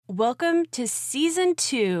Welcome to Season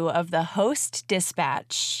 2 of the Host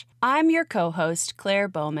Dispatch. I'm your co-host, Claire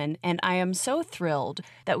Bowman, and I am so thrilled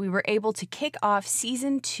that we were able to kick off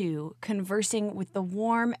Season 2 conversing with the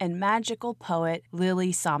warm and magical poet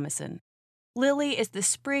Lily Someson. Lily is the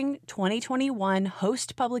Spring 2021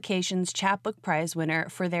 Host Publications Chapbook Prize winner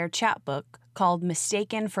for their chapbook called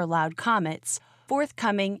Mistaken for Loud Comets,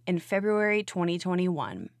 forthcoming in February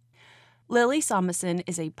 2021. Lily Someson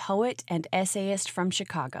is a poet and essayist from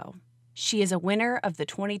Chicago. She is a winner of the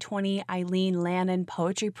 2020 Eileen Lannon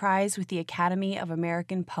Poetry Prize with the Academy of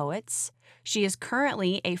American Poets. She is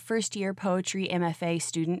currently a first-year poetry MFA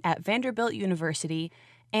student at Vanderbilt University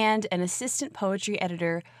and an assistant poetry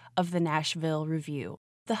editor of the Nashville Review.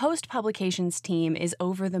 The Host Publications team is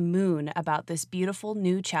over the moon about this beautiful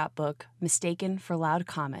new chapbook, Mistaken for Loud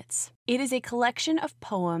Comets. It is a collection of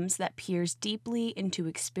poems that peers deeply into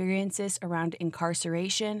experiences around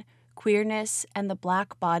incarceration, queerness, and the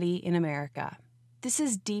Black body in America. This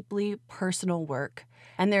is deeply personal work,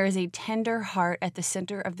 and there is a tender heart at the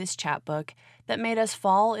center of this chapbook that made us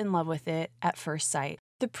fall in love with it at first sight.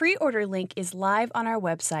 The pre-order link is live on our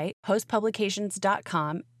website,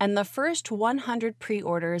 hostpublications.com, and the first 100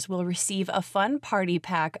 pre-orders will receive a fun party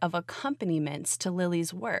pack of accompaniments to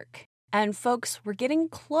Lily's work. And folks, we're getting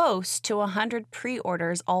close to 100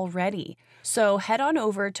 pre-orders already, so head on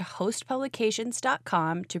over to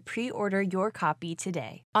hostpublications.com to pre-order your copy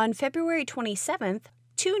today. On February 27th,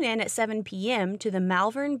 tune in at 7 p.m. to the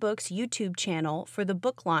Malvern Books YouTube channel for the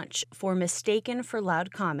book launch for Mistaken for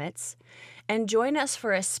Loud Comets, and join us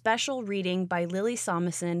for a special reading by Lily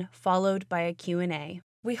Someson, followed by a Q&A.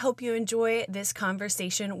 We hope you enjoy this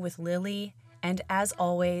conversation with Lily, and as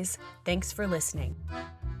always, thanks for listening.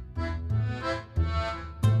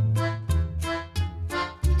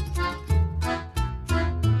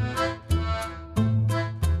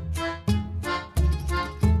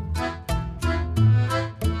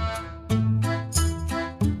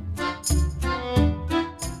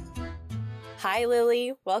 Hi,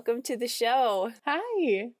 Lily. Welcome to the show.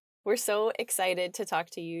 Hi. We're so excited to talk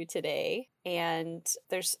to you today. And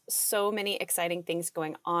there's so many exciting things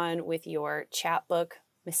going on with your chapbook,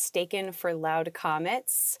 Mistaken for Loud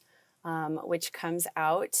Comets, which comes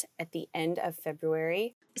out at the end of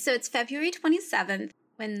February. So it's February 27th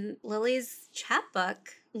when Lily's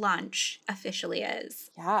chapbook launch officially is.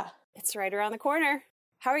 Yeah. It's right around the corner.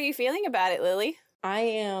 How are you feeling about it, Lily? I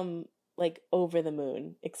am over the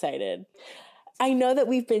moon excited. I know that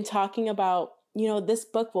we've been talking about, this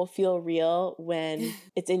book will feel real when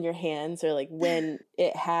it's in your hands or when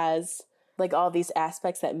it has all these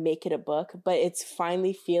aspects that make it a book, but it's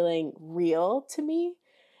finally feeling real to me.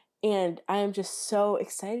 And I am just so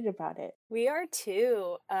excited about it. We are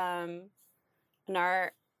too.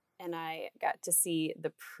 Nar and I got to see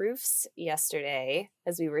the proofs yesterday,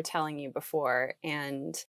 as we were telling you before,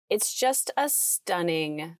 and it's just a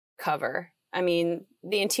stunning cover. I mean,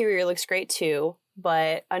 the interior looks great too,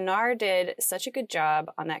 but Anar did such a good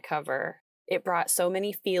job on that cover. It brought so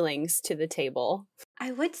many feelings to the table.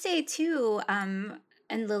 I would say too, and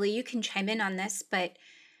Lily, you can chime in on this, but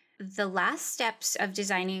the last steps of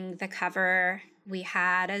designing the cover, we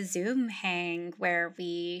had a Zoom hang where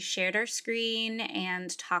we shared our screen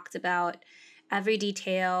and talked about every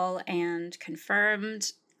detail and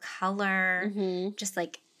confirmed color, just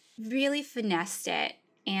really finessed it.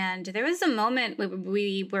 And there was a moment where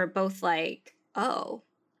we were both like, oh,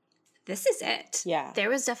 this is it. Yeah.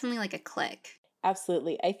 There was definitely a click.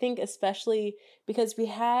 Absolutely. I think especially because we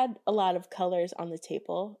had a lot of colors on the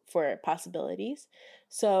table for possibilities.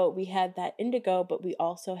 So we had that indigo, but we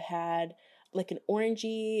also had an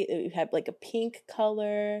orangey, we had a pink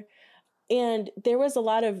color. And there was a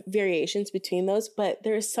lot of variations between those, but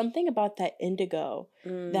there was something about that indigo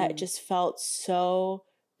that just felt so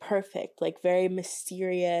perfect, very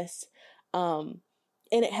mysterious. And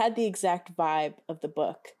it had the exact vibe of the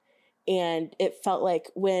book. And it felt like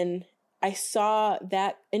when I saw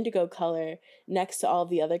that indigo color next to all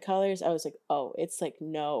the other colors, I was like, oh, it's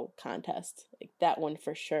no contest. That one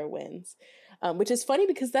for sure wins. Which is funny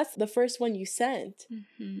because that's the first one you sent.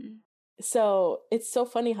 Mm-hmm. So it's so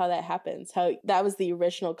funny how that happens, how that was the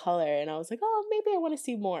original color. And I was like, oh, maybe I want to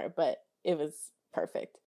see more, but it was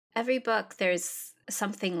perfect. Every book, there's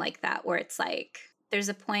something like that where it's there's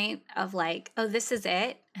a point of oh, this is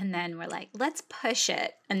it. And then we're let's push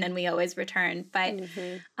it. And then we always return. But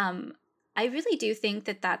I really do think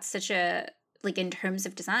that that's such a, in terms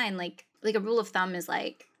of design, a rule of thumb is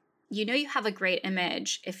you have a great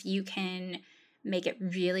image if you can make it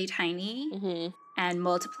really tiny and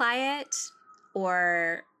multiply it,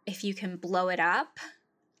 or if you can blow it up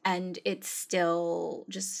and it's still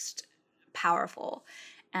just powerful.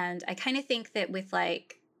 And I kind of think that with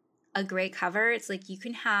like a gray cover, it's like you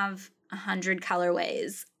can have 100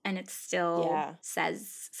 colorways and it still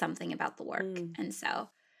says something about the work. And so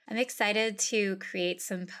I'm excited to create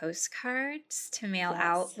some postcards to mail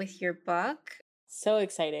out with your book. So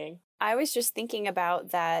exciting. I was just thinking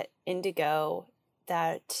about that indigo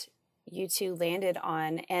that you two landed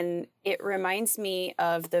on, and it reminds me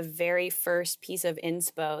of the very first piece of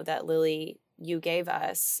inspo that Lily, you gave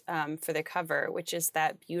us for the cover, which is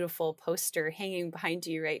that beautiful poster hanging behind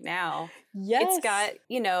you right now. Yes. It's got,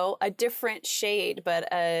 you know, a different shade,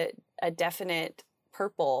 but a definite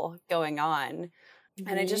purple going on.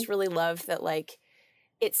 And I just really love that, like,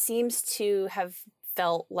 it seems to have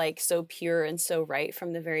felt like so pure and so right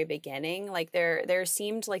from the very beginning. Like there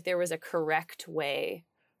seemed like there was a correct way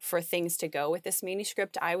for things to go with this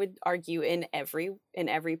manuscript. I would argue in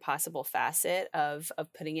every possible facet of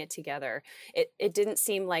putting it together. It didn't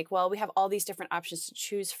seem like, well, we have all these different options to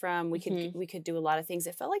choose from. We could do a lot of things.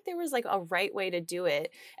 It felt like there was like a right way to do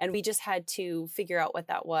it, and we just had to figure out what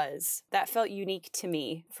that was. That felt unique to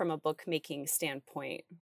me from a bookmaking standpoint.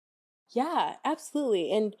 Yeah,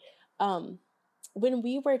 absolutely. And when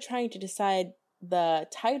we were trying to decide the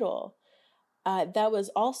title, that was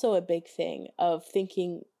also a big thing of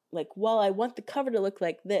thinking like, well, I want the cover to look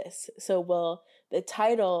like this. So will the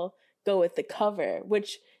title go with the cover,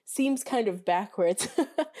 which seems kind of backwards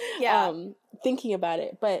thinking about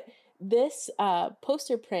it. But this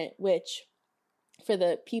poster print, which for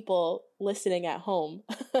the people listening at home,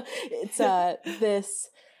 it's this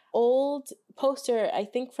old poster, I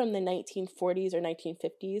think from the 1940s or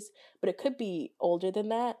 1950s, but it could be older than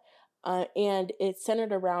that. And it's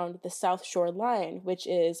centered around the South Shore Line, which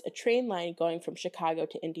is a train line going from Chicago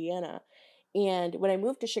to Indiana. And when I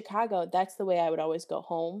moved to Chicago, that's the way I would always go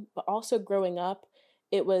home. But also growing up,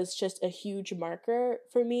 it was just a huge marker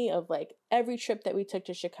for me of like every trip that we took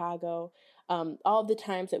to Chicago, all the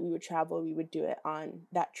times that we would travel, we would do it on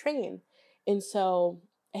that train. And so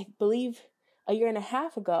I believe a year and a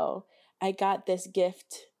half ago, I got this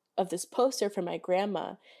gift of this poster from my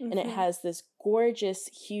grandma, and it has this gorgeous,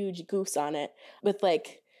 huge goose on it with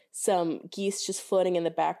like some geese just floating in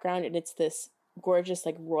the background, and it's this gorgeous,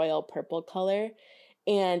 like royal purple color.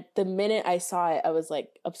 And the minute I saw it, I was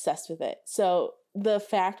like obsessed with it. So the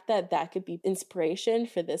fact that that could be inspiration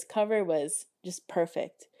for this cover was just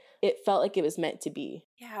perfect. It felt like it was meant to be.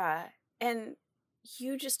 Yeah. And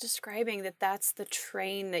you just describing that that's the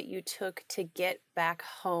train that you took to get back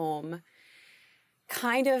home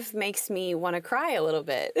kind of makes me want to cry a little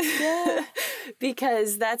bit. Yeah.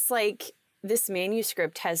 Because that's like, this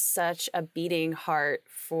manuscript has such a beating heart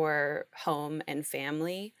for home and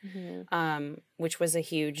family, which was a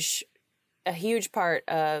huge part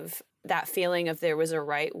of that feeling of there was a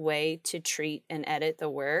right way to treat and edit the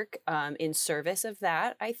work in service of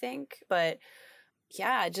that, I think. But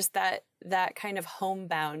yeah, just that kind of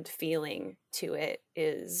homebound feeling to it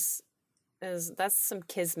is that's some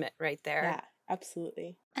kismet right there. Yeah,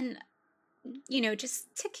 absolutely. And, you know,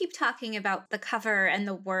 just to keep talking about the cover and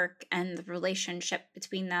the work and the relationship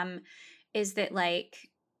between them, is that like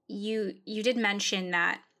you did mention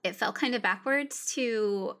that it felt kind of backwards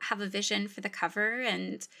to have a vision for the cover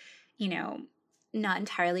and, you know, not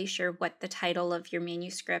entirely sure what the title of your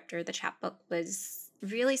manuscript or the chapbook was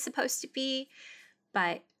really supposed to be.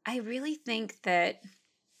 But I really think that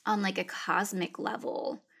on like a cosmic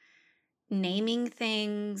level, naming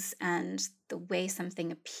things and the way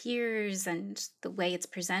something appears and the way it's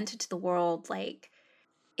presented to the world, like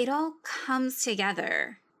it all comes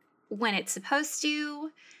together when it's supposed to.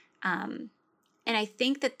 And I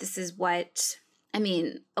think that this is what, I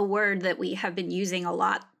mean, a word that we have been using a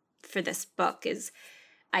lot for this book is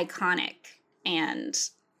iconic. And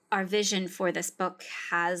our vision for this book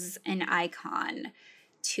has an icon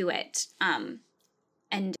to it. And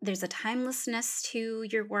there's a timelessness to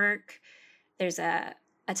your work. There's a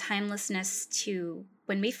timelessness to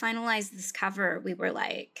when we finalized this cover, we were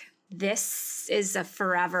like, this is a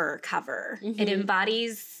forever cover. It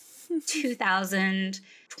embodies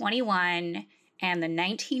 2021 and the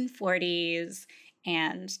 1940s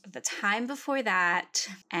and the time before that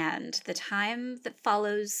and the time that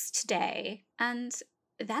follows today. And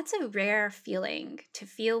that's a rare feeling to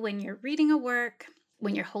feel when you're reading a work,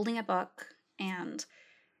 when you're holding a book, and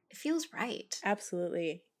it feels right.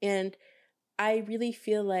 Absolutely. And I really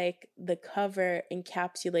feel like the cover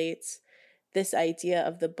encapsulates this idea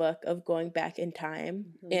of the book of going back in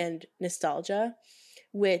time and nostalgia,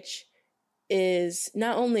 which is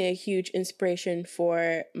not only a huge inspiration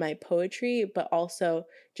for my poetry, but also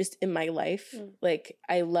just in my life. Like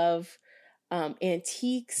I love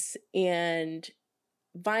antiques and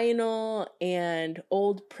vinyl and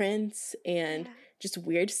old prints and just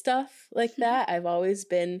weird stuff like that. I've always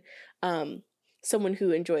been someone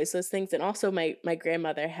who enjoys those things. And also my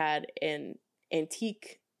grandmother had an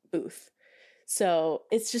antique booth. So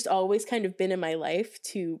it's just always kind of been in my life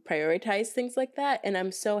to prioritize things like that. And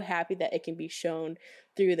I'm so happy that it can be shown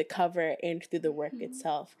through the cover and through the work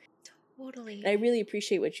itself. Totally. And I really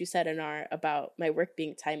appreciate what you said, Anar, about my work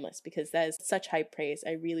being timeless, because that is such high praise.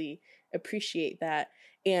 I really appreciate that.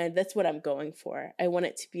 And that's what I'm going for. I want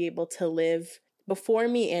it to be able to live before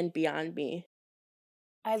me and beyond me.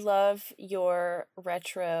 I love your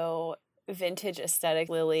retro vintage aesthetic,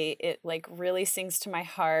 Lily. It like really sings to my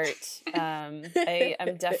heart. I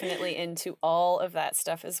am definitely into all of that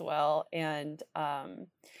stuff as well. And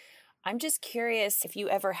I'm just curious if you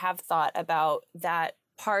ever have thought about that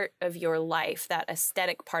part of your life, that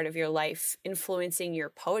aesthetic part of your life influencing your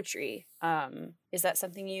poetry. Is that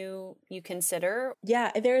something you consider?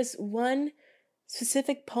 Yeah, there's one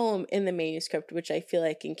specific poem in the manuscript which I feel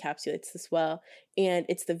like encapsulates this well, and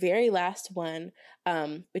it's the very last one,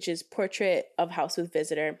 which is Portrait of House with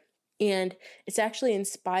Visitor, and it's actually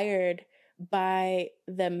inspired by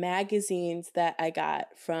the magazines that I got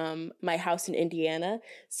from my house in Indiana.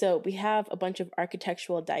 So we have a bunch of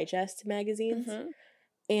Architectural Digest magazines,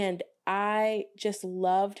 and I just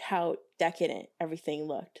loved how decadent everything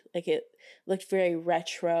looked. Like it looked very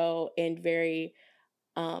retro and very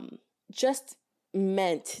just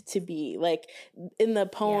meant to be. Like in the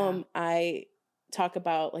poem, I talk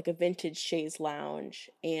about like a vintage chaise lounge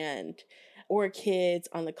and orchids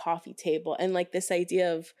on the coffee table and like this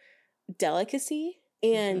idea of delicacy.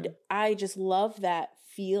 And I just love that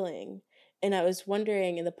feeling. And I was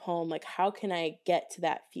wondering in the poem, like, how can I get to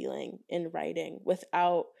that feeling in writing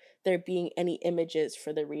without there being any images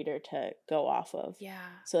for the reader to go off of? Yeah.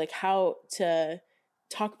 So like how to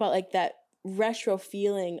talk about like that retro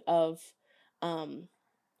feeling of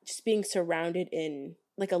just being surrounded in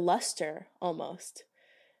like a luster almost.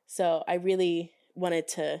 So I really wanted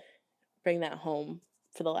to bring that home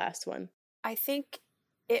for the last one. I think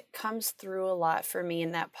it comes through a lot for me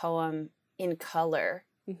in that poem in color.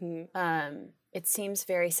 It seems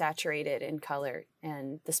very saturated in color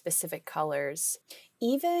and the specific colors.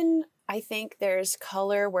 Even I think there's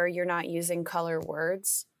color where you're not using color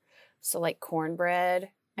words. So like cornbread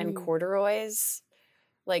and corduroys.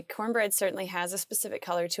 Like cornbread certainly has a specific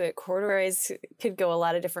color to it. Corduroys could go a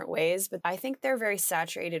lot of different ways, but I think they're very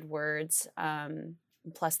saturated words.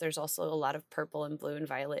 Plus there's also a lot of purple and blue and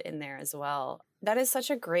violet in there as well. That is such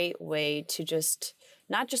a great way to just,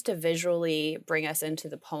 not just to visually bring us into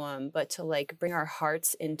the poem, but to like bring our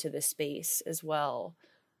hearts into the space as well.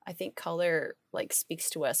 I think color like speaks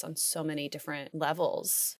to us on so many different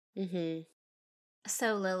levels.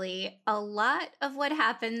 So, Lily, a lot of what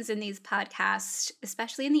happens in these podcasts,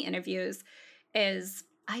 especially in the interviews, is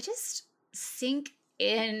I just sink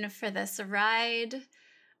in for this ride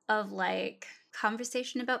of like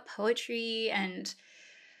conversation about poetry and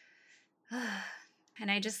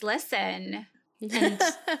I just listen. And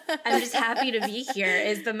I'm just happy to be here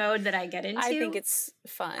is the mode that I get into. I think it's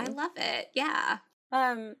fun. I love it. Yeah.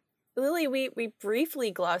 Lily, we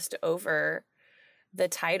briefly glossed over the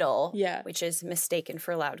title, which is Mistaken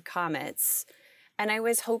for Loud Comets. And I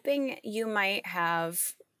was hoping you might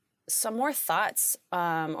have some more thoughts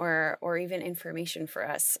or even information for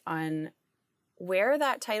us on where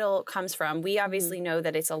that title comes from. We obviously know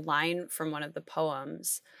that it's a line from one of the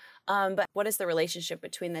poems, but what is the relationship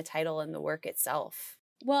between the title and the work itself?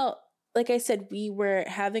 Well, like I said, we were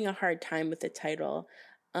having a hard time with the title.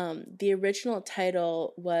 The original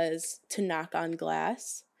title was To Knock on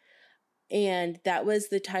Glass. And that was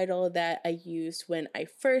the title that I used when I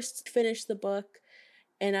first finished the book.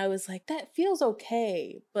 And I was like, that feels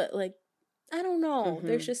okay. But like, I don't know.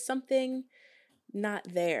 There's just something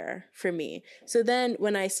not there for me. So then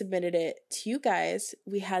when I submitted it to you guys,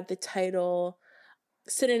 we had the title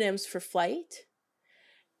Synonyms for Flight.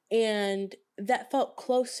 And that felt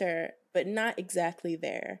closer, but not exactly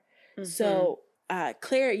there. So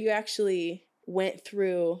Claire, you actually went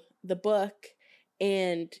through the book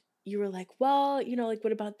and you were like, well, you know, like,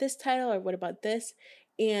 what about this title or what about this?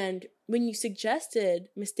 And when you suggested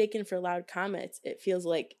Mistaken for Loud Comets, it feels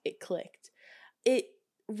like it clicked. It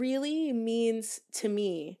really means to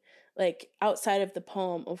me, like, outside of the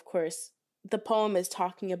poem, of course, the poem is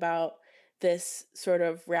talking about this sort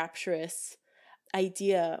of rapturous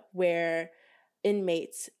idea where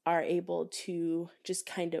inmates are able to just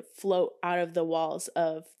kind of float out of the walls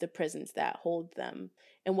of the prisons that hold them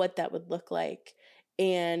and what that would look like.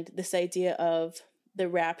 And this idea of the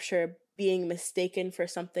rapture being mistaken for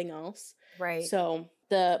something else. Right. So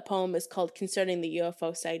The poem is called Concerning the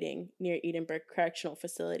UFO Sighting Near Edinburgh Correctional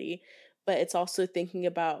Facility, but it's also thinking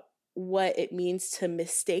about what it means to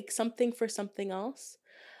mistake something for something else.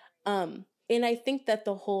 And I think that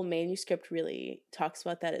the whole manuscript really talks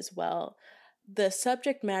about that as well. The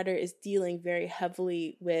subject matter is dealing very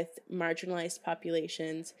heavily with marginalized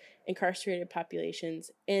populations, incarcerated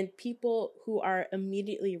populations, and people who are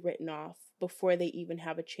immediately written off before they even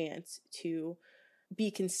have a chance to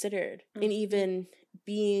be considered. And even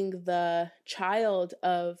being the child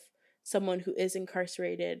of someone who is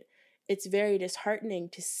incarcerated, it's very disheartening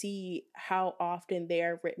to see how often they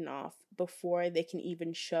are written off before they can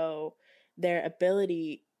even show their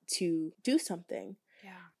ability to do something.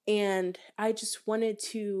 Yeah. And I just wanted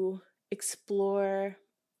to explore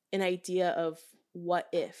an idea of what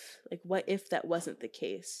if that wasn't the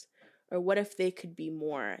case, or what if they could be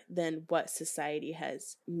more than what society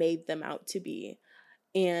has made them out to be.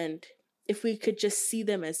 And if we could just see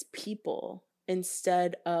them as people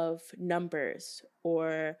instead of numbers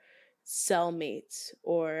or cellmates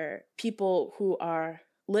or people who are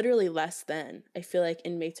literally less than. I feel like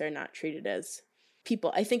inmates are not treated as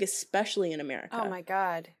people, I think especially in America. Oh my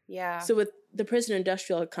God. Yeah. So with the prison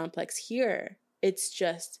industrial complex here, it's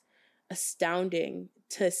just astounding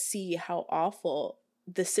to see how awful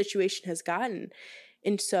the situation has gotten.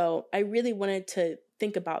 And so I really wanted to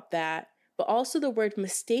think about that. But also the word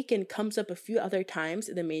mistaken comes up a few other times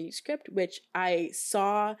in the manuscript, which I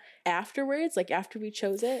saw afterwards, like after we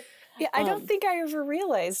chose it. Yeah, I don't think I ever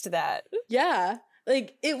realized that. Yeah.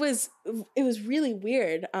 Like it was really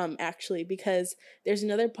weird, actually, because there's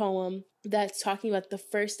another poem that's talking about the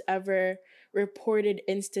first ever reported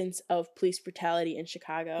instance of police brutality in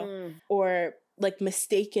Chicago, or like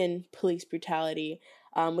mistaken police brutality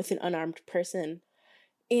with an unarmed person.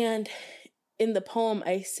 And in the poem,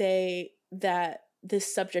 I say that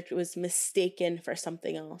this subject was mistaken for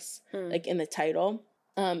something else, like in the title.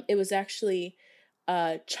 It was actually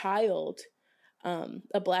a child,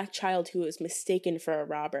 a Black child who was mistaken for a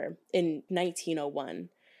robber in 1901.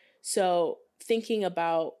 So thinking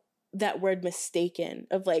about that word mistaken,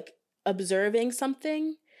 of like observing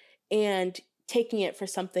something and taking it for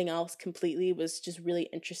something else completely, was just really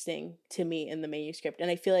interesting to me in the manuscript. And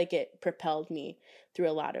I feel like it propelled me through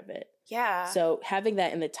a lot of it. Yeah. So having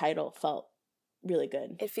that in the title felt really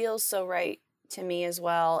good. It feels so right to me as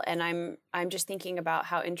well. And I'm just thinking about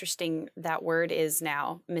how interesting that word is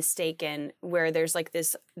now, mistaken, where there's like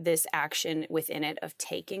this action within it of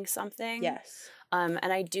taking something. Yes. And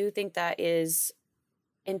I do think that is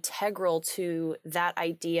integral to that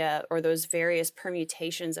idea, or those various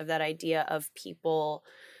permutations of that idea of people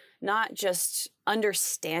not just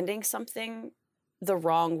understanding something the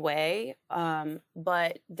wrong way,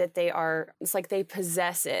 but that it's like they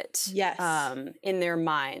possess it, yes, in their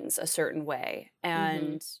minds a certain way.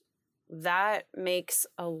 And that makes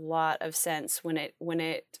a lot of sense when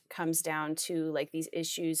it comes down to like these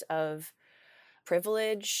issues of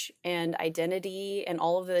privilege and identity and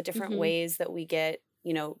all of the different ways that we get,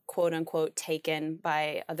 quote unquote, taken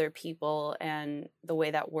by other people, and the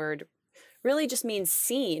way that word really just means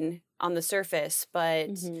seen on the surface, but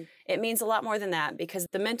it means a lot more than that, because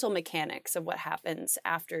the mental mechanics of what happens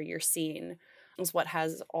after you're seen is what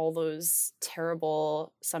has all those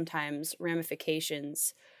terrible, sometimes,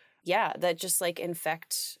 ramifications. Yeah, that just like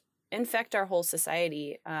infect our whole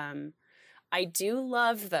society. I do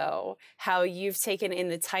love, though, how you've taken in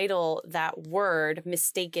the title that word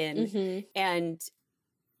mistaken and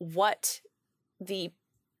what the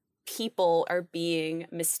people are being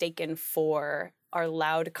mistaken for are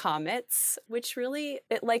loud comets, which really,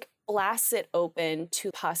 it like blasts it open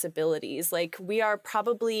to possibilities. Like we're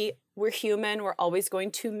human, we're always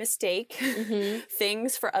going to mistake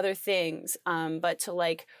things for other things, but to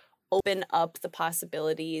like open up the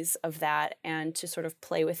possibilities of that and to sort of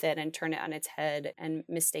play with it and turn it on its head and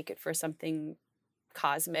mistake it for something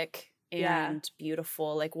cosmic and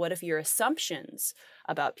beautiful. Like, what if your assumptions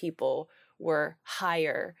about people were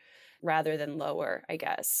higher rather than lower, I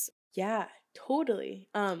guess? Yeah, totally.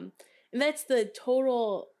 And that's the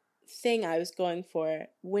total thing I was going for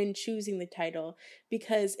when choosing the title,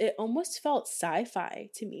 because it almost felt sci-fi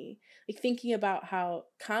to me. Like thinking about how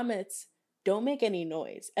comets don't make any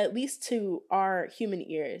noise, at least to our human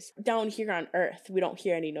ears. Down here on Earth, we don't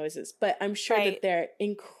hear any noises, but I'm sure that they're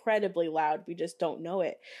incredibly loud. We just don't know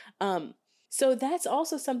it. So that's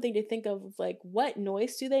also something to think of, like, what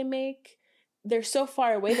noise do they make? They're so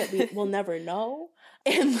far away that we will never know.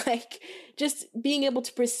 And like just being able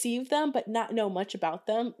to perceive them but not know much about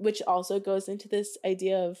them, which also goes into this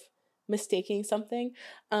idea of mistaking something.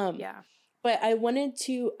 But I wanted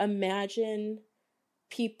to imagine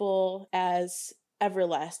people as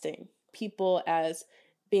everlasting, people as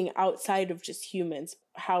being outside of just humans,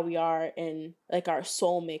 how we are in like our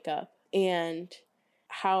soul makeup, and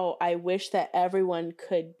how I wish that everyone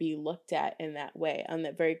could be looked at in that way, on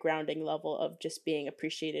that very grounding level of just being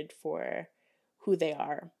appreciated for who they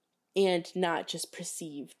are and not just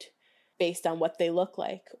perceived based on what they look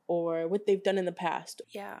like or what they've done in the past.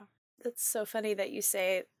 Yeah, that's so funny that you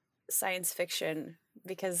say science fiction,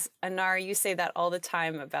 because Anar, you say that all the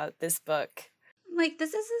time about this book. Like,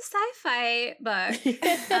 this is a sci-fi book.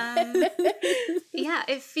 Yeah,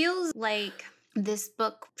 it feels like this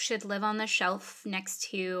book should live on the shelf next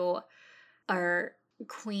to our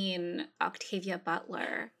Queen Octavia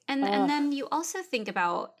Butler. And then you also think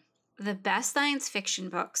about the best science fiction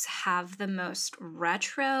books have the most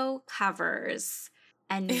retro covers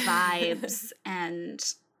and vibes. And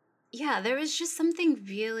yeah, there was just something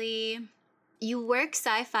really, you work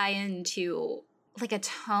sci-fi into like a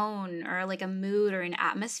tone or like a mood or an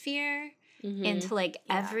atmosphere into like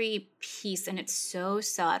every piece, and it's so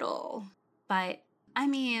subtle. But I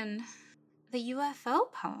mean, the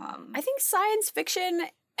UFO poem. I think science fiction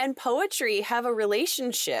and poetry have a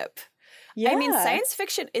relationship. Yeah. I mean, science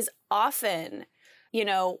fiction is often, you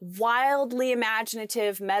know, wildly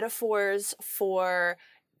imaginative metaphors for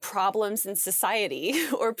problems in society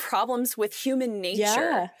or problems with human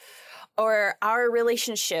nature or our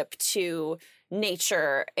relationship to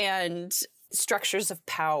nature and structures of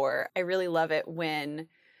power. I really love it when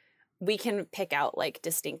we can pick out like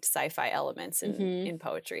distinct sci-fi elements in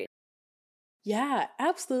poetry. Yeah,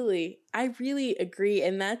 absolutely. I really agree.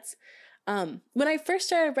 And that's when I first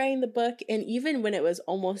started writing the book, and even when it was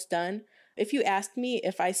almost done, if you asked me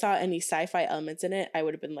if I saw any sci-fi elements in it, I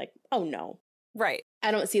would have been like, oh no. Right.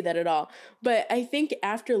 I don't see that at all. But I think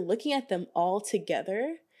after looking at them all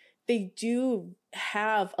together, they do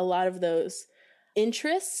have a lot of those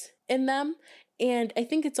interests in them. And I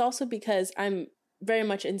think it's also because I'm very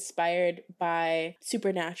much inspired by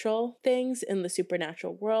supernatural things in the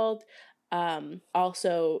supernatural world.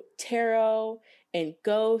 Also tarot and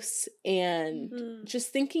ghosts and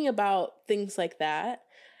just thinking about things like that.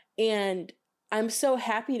 And I'm so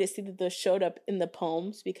happy to see that those showed up in the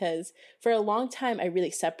poems, because for a long time I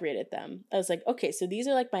really separated them. I was like, okay, so these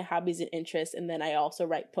are like my hobbies and interests, and then I also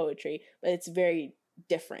write poetry, but it's very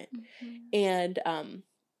different. And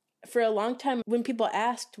for a long time, when people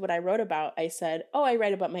asked what I wrote about, I said, oh, I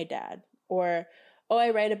write about my dad, or oh,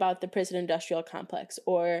 I write about the prison industrial complex,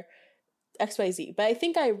 or XYZ. But I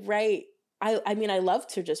think I write, I mean, I love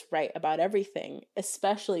to just write about everything,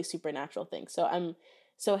 especially supernatural things. So I'm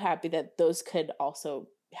so happy that those could also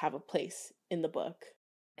have a place in the book.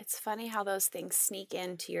 It's funny how those things sneak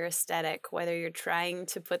into your aesthetic, whether you're trying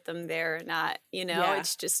to put them there or not. You know,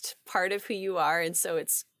 it's just part of who you are. And so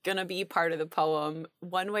it's going to be part of the poem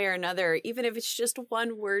one way or another, even if it's just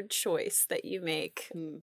one word choice that you make.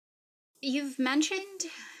 You've mentioned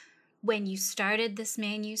when you started this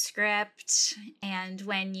manuscript and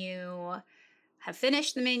when you have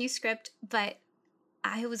finished the manuscript, but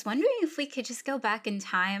I was wondering if we could just go back in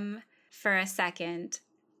time for a second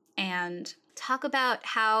and talk about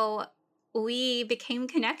how we became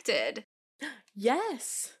connected.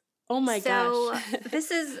 Yes. Oh my gosh. this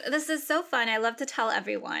is so fun. I love to tell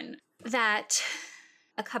everyone that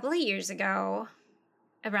a couple of years ago,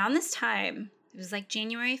 around this time, it was like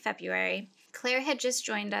January, February, Claire had just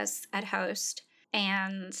joined us at Host,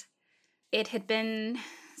 and it had been,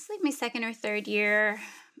 it's like my second or third year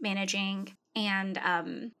managing, and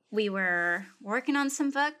we were working on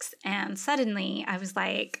some books, and suddenly I was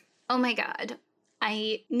like, oh my God,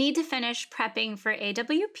 I need to finish prepping for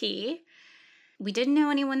AWP. We didn't know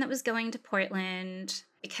anyone that was going to Portland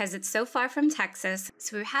because it's so far from Texas.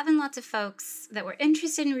 So we were having lots of folks that were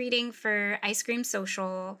interested in reading for Ice Cream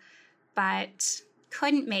Social, but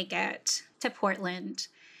couldn't make it to Portland.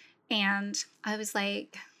 And I was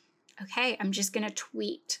like, okay, I'm just going to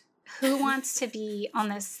tweet. Who wants to be on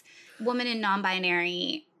this woman in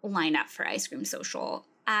non-binary lineup for Ice Cream Social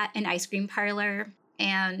at an ice cream parlor?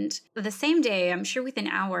 And the same day, I'm sure within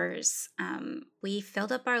hours, we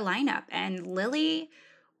filled up our lineup. And Lily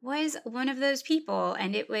was one of those people.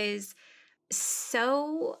 And it was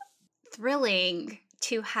so thrilling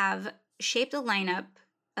to have shaped a lineup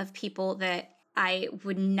of people that I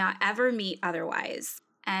would not ever meet otherwise,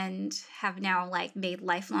 and have now like made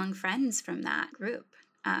lifelong friends from that group.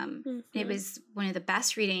 It was one of the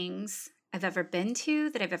best readings I've ever been to,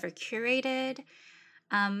 that I've ever curated.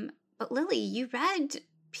 But Lily, you read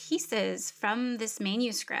pieces from this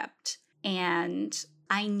manuscript, and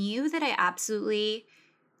I knew that I absolutely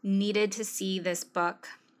needed to see this book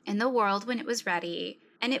in the world when it was ready.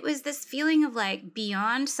 And it was this feeling of like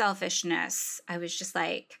beyond selfishness. I was just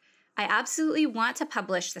like, I absolutely want to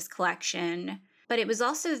publish this collection. But it was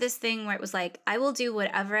also this thing where it was like, I will do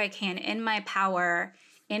whatever I can in my power,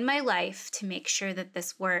 in my life, to make sure that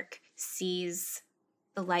this work sees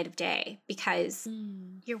the light of day, because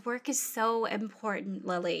your work is so important,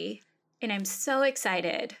 Lily. And I'm so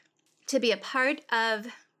excited to be a part of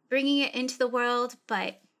bringing it into the world.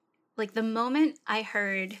 But like the moment I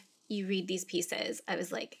heard you read these pieces, I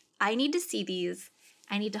was like, I need to see these.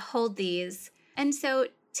 I need to hold these. And so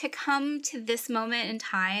to come to this moment in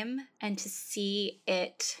time and to see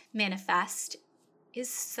it manifest is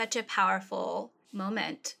such a powerful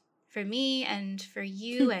moment for me and for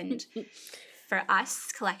you and for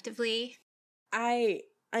us collectively. I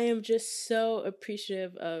am just so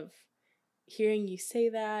appreciative of hearing you say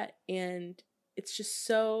that, and it's just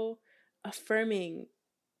so affirming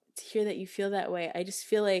to hear that you feel that way. I just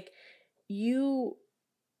feel like you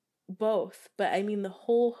both, but I mean the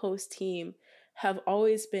whole host team, have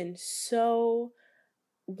always been so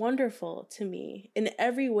wonderful to me in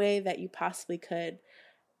every way that you possibly could.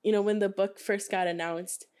 You know, when the book first got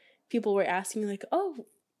announced, people were asking me like, oh,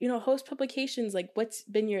 you know, host publications, like what's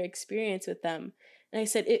been your experience with them? And I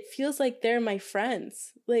said, it feels like they're my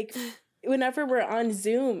friends. Like whenever we're on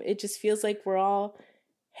Zoom, it just feels like we're all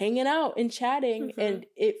hanging out and chatting. And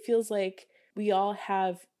it feels like we all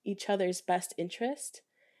have each other's best interest.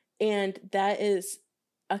 And that is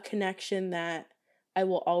a connection that I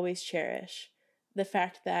will always cherish. The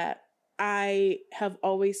fact that I have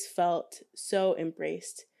always felt so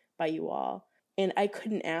embraced by you all. And I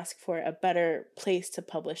couldn't ask for a better place to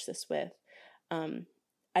publish this with.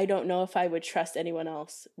 I don't know if I would trust anyone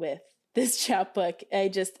else with this chapbook.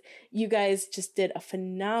 You guys just did a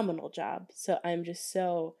phenomenal job. So I'm just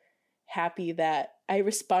so happy that I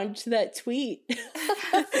responded to that tweet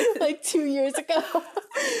like 2 years ago.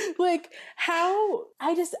 Like I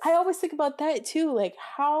always think about that too. Like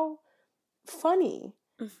how funny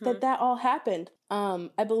that all happened.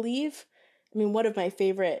 I believe, one of my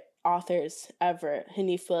favorite authors ever,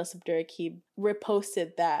 Hanif Phyllis Abdurraqib,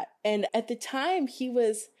 reposted that. And at the time he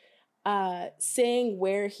was saying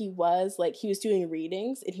where he was, like he was doing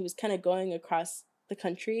readings and he was kind of going across the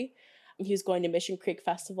country. He was going to Mission Creek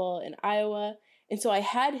Festival in Iowa. And so I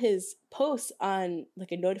had his posts on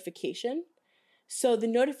like a notification. So the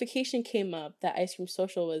notification came up that Ice Cream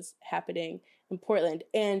Social was happening in Portland.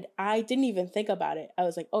 And I didn't even think about it. I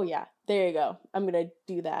was like, oh yeah, there you go. I'm going to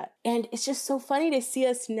do that. And it's just so funny to see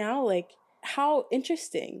us now, like how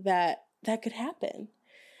interesting that could happen.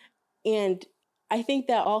 And I think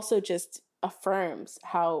that also just affirms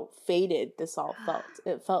how faded this all felt.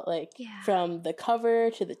 It felt like from the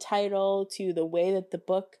cover to the title to the way that the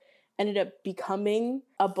book ended up becoming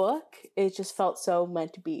a book, it just felt so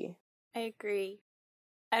meant to be. I agree.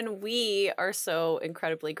 And we are so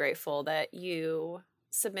incredibly grateful that you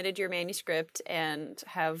submitted your manuscript and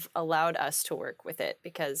have allowed us to work with it,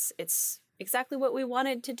 because it's exactly what we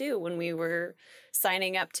wanted to do when we were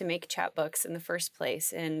signing up to make chapbooks in the first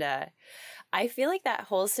place. And I feel like that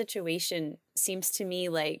whole situation seems to me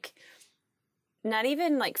like not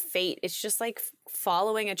even like fate. It's just like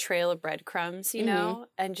following a trail of breadcrumbs, you know,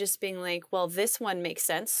 and just being like, well, this one makes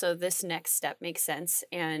sense. So this next step makes sense.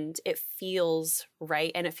 And it feels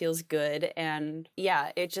right and it feels good. And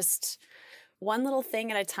yeah, it just one little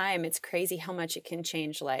thing at a time. It's crazy how much it can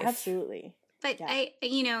change life. Absolutely. But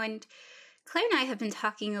and Claire and I have been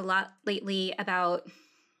talking a lot lately about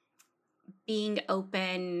being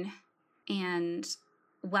open and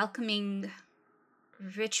welcoming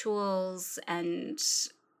rituals, and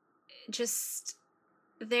just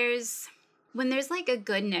when there's like a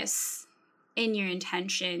goodness in your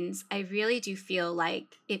intentions, I really do feel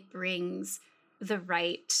like it brings the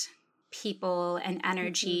right people and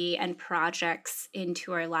energy and projects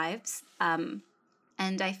into our lives. And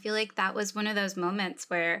I feel like that was one of those moments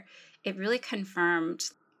where it really confirmed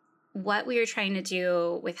what we were trying to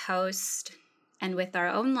do with Host and with our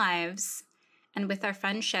own lives and with our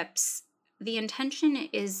friendships. The intention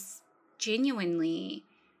is genuinely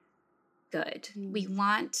good. We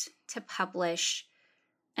want to publish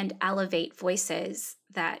and elevate voices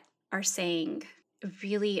that are saying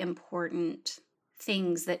really important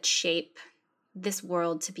things that shape this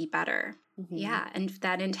world to be better. Yeah, and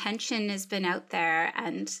that intention has been out there,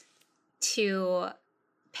 and to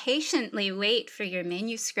patiently wait for your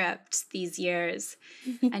manuscript these years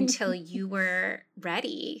until you were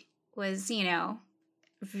ready was,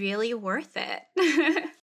 really worth it.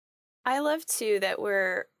 I love too that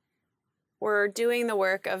we're doing the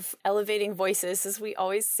work of elevating voices, as we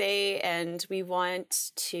always say, and we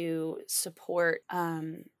want to support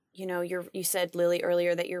you said, Lily,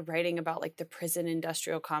 earlier that you're writing about like the prison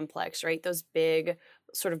industrial complex, right? Those big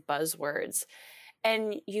sort of buzzwords.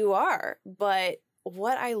 And you are, but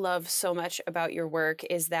what I love so much about your work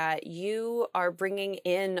is that you are bringing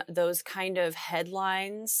in those kind of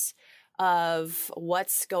headlines of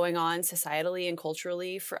what's going on societally and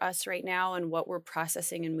culturally for us right now and what we're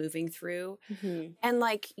processing and moving through. Mm-hmm. And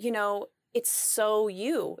like, it's so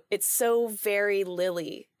it's so very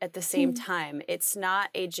Lily at the same time. It's not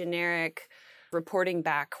a generic reporting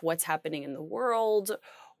back what's happening in the world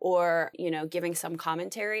or, giving some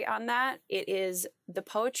commentary on that. It is the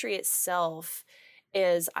poetry itself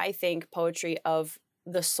is, I think, poetry of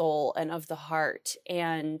the soul and of the heart.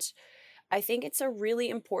 And I think it's a really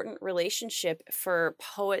important relationship for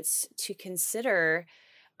poets to consider,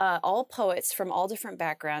 all poets from all different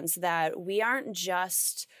backgrounds, that we aren't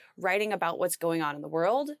just writing about what's going on in the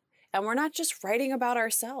world, and we're not just writing about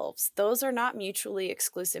ourselves. Those are not mutually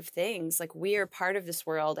exclusive things. Like, we are part of this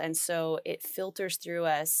world, and so it filters through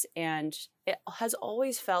us, and it has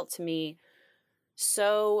always felt to me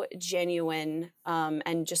so genuine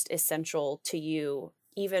and just essential to you,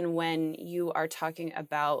 even when you are talking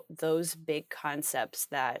about those big concepts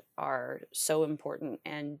that are so important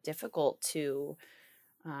and difficult to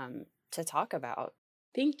talk about.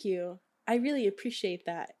 Thank you. I really appreciate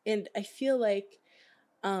that. And I feel like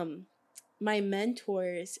my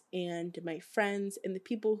mentors and my friends and the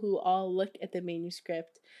people who all looked at the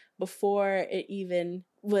manuscript before it even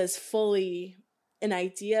was fully an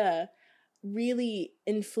idea really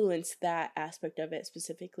influenced that aspect of it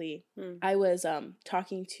specifically. I was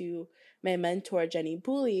talking to my mentor, Jenny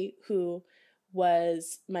Booley, who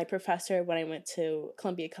was my professor when I went to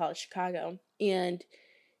Columbia College Chicago. And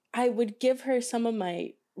I would give her some of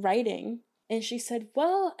my writing, and she said,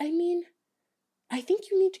 well, I mean, I think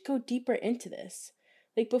you need to go deeper into this.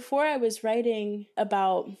 Like, before I was writing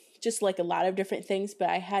about just like a lot of different things, but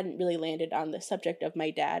I hadn't really landed on the subject of my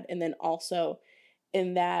dad. And then also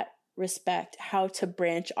in that respect, how to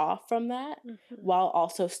branch off from that while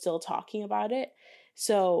also still talking about it.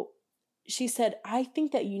 So she said, I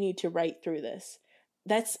think that you need to write through this.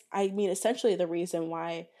 That's, essentially the reason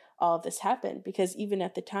why all of this happened, because even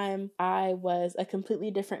at the time I was a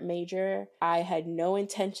completely different major. I had no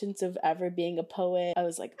intentions of ever being a poet. I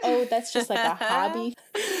was like, oh, that's just like a hobby.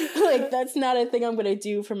 Like, that's not a thing I'm going to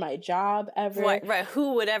do for my job ever. Right.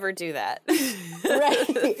 Who would ever do that?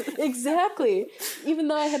 Right. Exactly. Even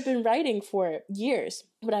though I had been writing for years,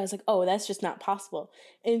 but I was like, oh, that's just not possible.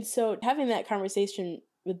 And so having that conversation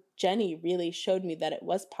with Jenny really showed me that it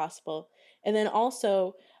was possible. And then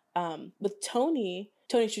also with Tony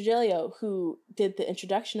Trujillo, who did the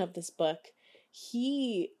introduction of this book,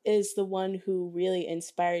 he is the one who really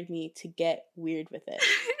inspired me to get weird with it.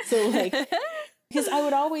 So like, because I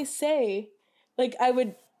would always say, like, I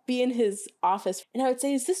would be in his office and I would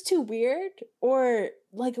say, is this too weird? Or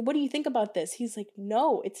like, what do you think about this? He's like,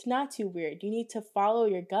 no, it's not too weird. You need to follow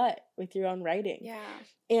your gut with your own writing. Yeah.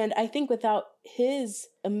 And I think without his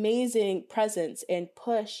amazing presence and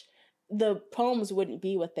push, the poems wouldn't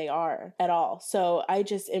be what they are at all. So I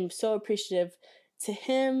just am so appreciative to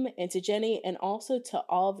him and to Jenny, and also to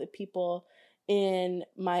all of the people in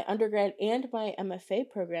my undergrad and my MFA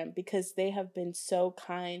program, because they have been so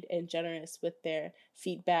kind and generous with their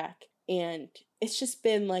feedback. And it's just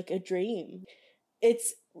been like a dream. It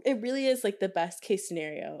really is like the best case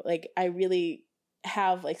scenario. Like, I really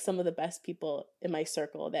have like some of the best people in my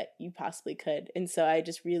circle that you possibly could. And so I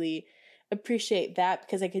just really appreciate that,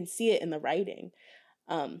 because I can see it in the writing.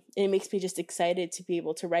 And it makes me just excited to be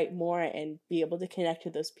able to write more and be able to connect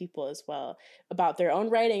with those people as well about their own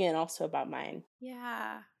writing and also about mine.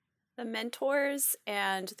 Yeah. The mentors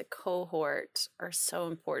and the cohort are so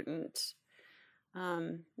important.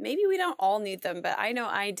 Maybe we don't all need them, but I know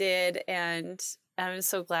I did. And I'm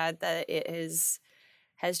so glad that it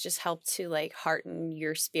has just helped to like hearten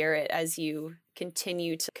your spirit as you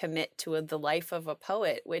continue to commit to the life of a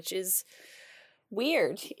poet, which is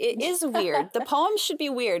weird. It is weird. The poem should be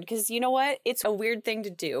weird, because you know what? It's a weird thing to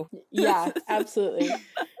do. Yeah, absolutely.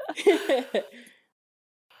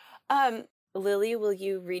 Lily, will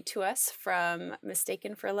you read to us from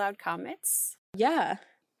Mistaken for Loud Comets? Yeah.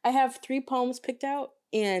 I have 3 poems picked out,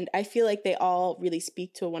 and I feel like they all really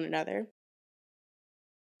speak to one another.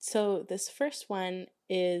 So this first one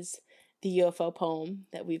is the UFO poem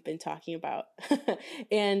that we've been talking about.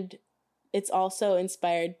 And it's also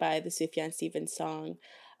inspired by the Sufjan Stevens song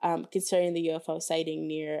concerning the UFO sighting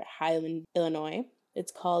near Highland, Illinois.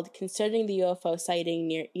 It's called Concerning the UFO Sighting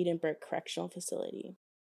Near Edinburgh Correctional Facility.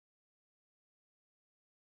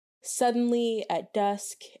 Suddenly, at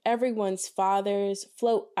dusk, everyone's fathers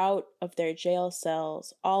float out of their jail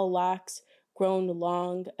cells, all locks grown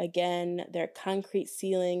long again, their concrete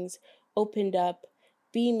ceilings opened up,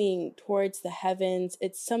 beaming towards the heavens.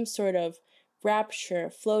 It's some sort of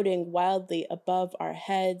rapture floating wildly above our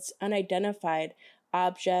heads, unidentified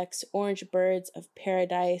objects, orange birds of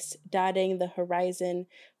paradise dotting the horizon,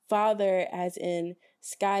 father as in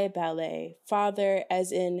sky ballet, father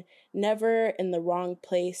as in never in the wrong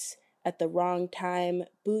place at the wrong time,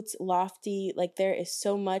 boots lofty like there is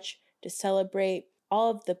so much to celebrate.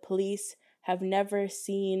 All of the police have never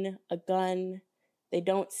seen a gun. They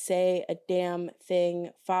don't say a damn thing.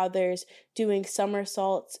 Fathers doing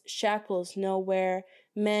somersaults, shackles nowhere,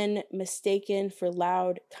 men mistaken for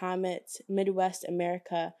loud comets, Midwest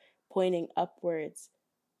America pointing upwards.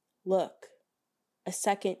 Look, a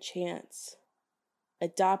second chance, a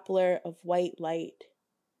Doppler of white light,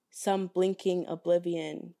 some blinking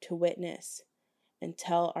oblivion to witness and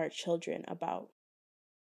tell our children about.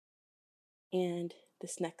 And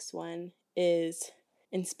this next one is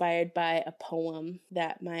inspired by a poem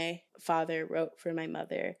that my father wrote for my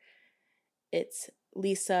mother. It's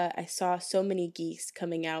Lisa, I saw so many geese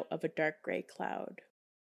coming out of a dark gray cloud.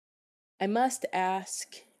 I must ask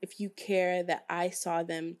if you care that I saw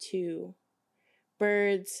them too.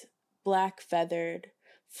 Birds, black feathered,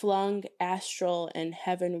 flung astral and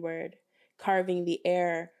heavenward, carving the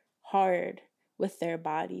air hard with their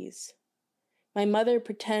bodies. My mother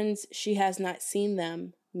pretends she has not seen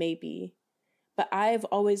them, maybe, but I've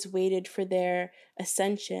always waited for their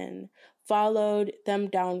ascension, followed them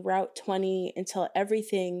down Route 20 until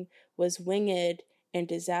everything was winged and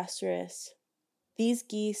disastrous. These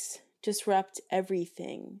geese disrupt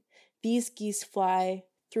everything. These geese fly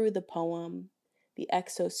through the poem, the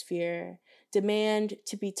exosphere, demand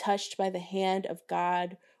to be touched by the hand of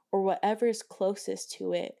God or whatever's closest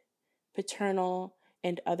to it, paternal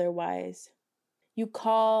and otherwise. You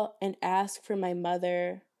call and ask for my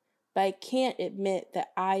mother, but I can't admit that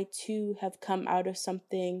I too have come out of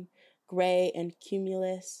something gray and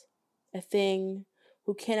cumulus, a thing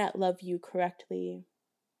who cannot love you correctly.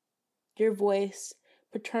 Your voice,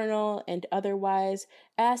 paternal and otherwise,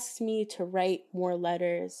 asks me to write more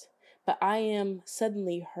letters, but I am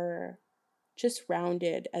suddenly her, just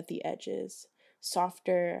rounded at the edges,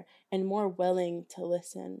 softer and more willing to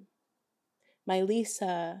listen. My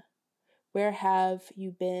Lisa, where have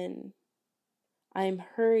you been? I am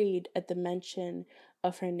hurried at the mention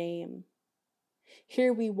of her name.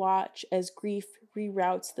 Here we watch as grief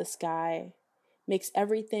reroutes the sky, makes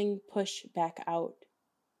everything push back out.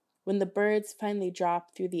 When the birds finally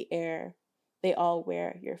drop through the air, they all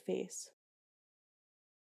wear your face.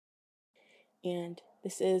 And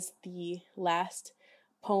this is the last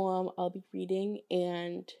poem I'll be reading,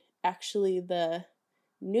 and actually the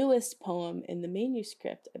newest poem in the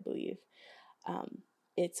manuscript, I believe.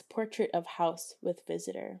 It's Portrait of House with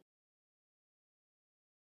Visitor.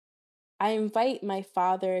 I invite my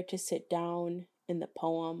father to sit down in the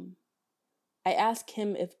poem. I ask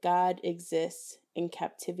him if God exists in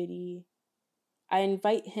captivity. I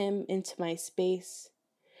invite him into my space,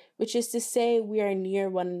 which is to say we are near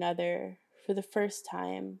one another for the first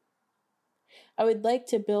time. I would like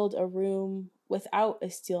to build a room without a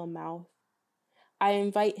steel mouth. I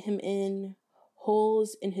invite him in,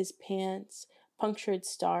 holes in his pants, punctured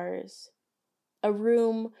stars. A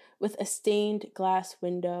room with a stained glass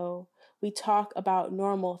window. We talk about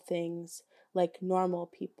normal things like normal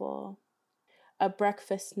people. A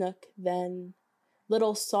breakfast nook then.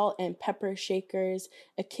 Little salt and pepper shakers,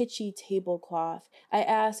 a kitschy tablecloth. I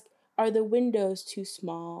ask, are the windows too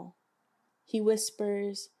small? He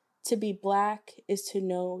whispers, to be black is to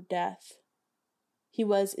know death. He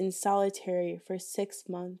was in solitary for 6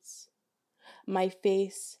 months. My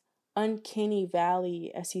face, uncanny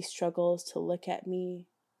valley as he struggles to look at me.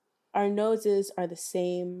 Our noses are the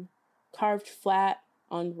same, carved flat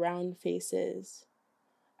on round faces.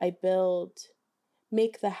 I build,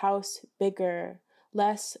 make the house bigger,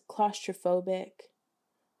 less claustrophobic.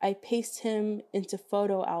 I paste him into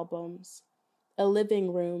photo albums, a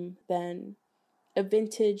living room then, a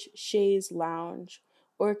vintage chaise lounge,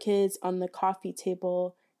 orchids on the coffee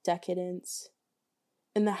table, decadence.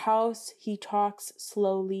 In the house, he talks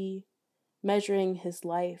slowly, measuring his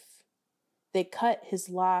life. They cut his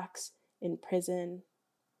locks in prison.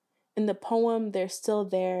 In the poem, they're still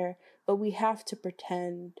there, but we have to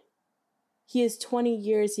pretend. He is 20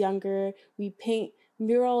 years younger. We paint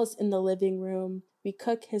murals in the living room. We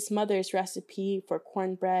cook his mother's recipe for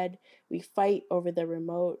cornbread. We fight over the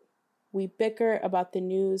remote. We bicker about the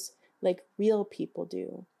news like real people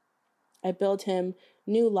do. I build him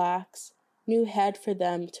new locks, new head for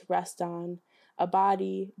them to rest on, a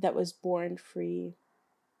body that was born free.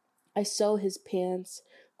 I sew his pants,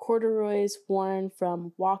 corduroys worn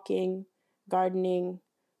from walking, gardening,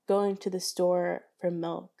 going to the store for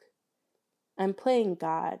milk. I'm playing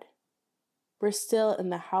God. We're still in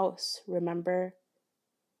the house, remember?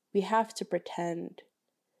 We have to pretend.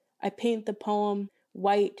 I paint the poem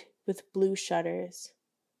white with blue shutters.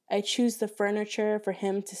 I choose the furniture for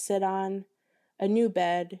him to sit on, a new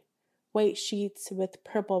bed, white sheets with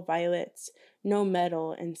purple violets, no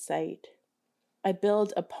metal in sight. I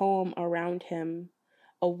build a poem around him,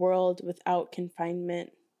 a world without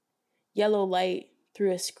confinement. Yellow light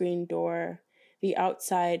through a screen door, the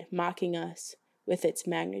outside mocking us with its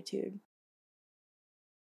magnitude.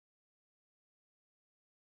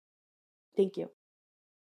 Thank you.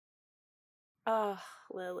 Oh,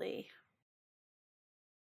 Lily.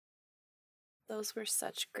 Those were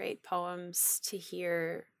such great poems to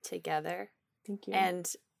hear together. Thank you. And,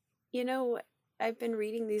 you know, I've been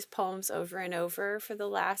reading these poems over and over for the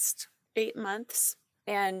last 8 months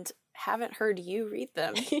and haven't heard you read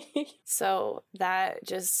them. So that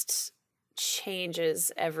just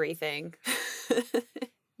changes everything.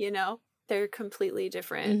 You know, they're completely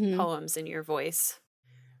different poems in your voice.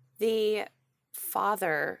 The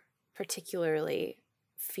father, particularly,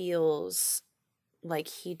 feels like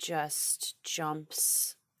he just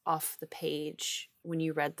jumps off the page when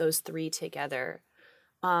you read those 3 together.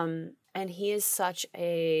 And he is such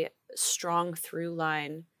a strong through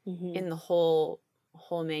line in the whole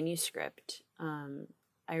manuscript.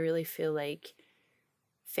 I really feel like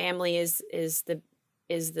family is the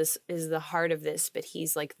heart of this, but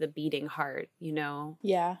he's like the beating heart, you know?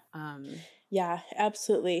 Yeah. Yeah,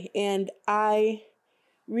 absolutely. And I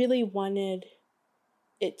really wanted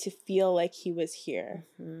it to feel like he was here.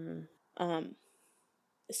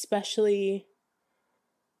 Especially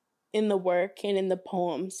in the work and in the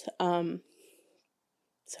poems.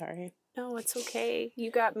 Sorry. No, it's okay.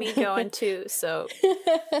 You got me going too, so.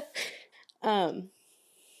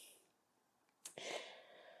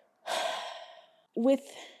 With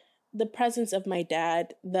the presence of my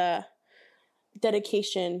dad, the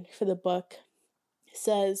dedication for the book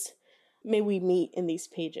says, "May we meet in these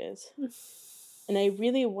pages." And I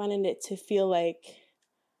really wanted it to feel like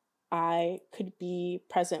I could be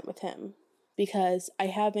present with him, because I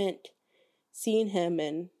haven't seen him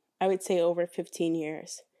in, I would say, over 15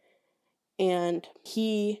 years. And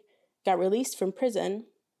he got released from prison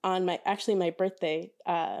on my birthday,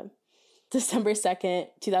 December 2nd,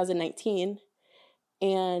 2019.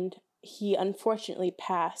 And he unfortunately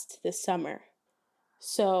passed this summer.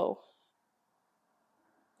 So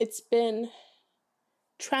it's been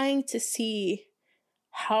trying to see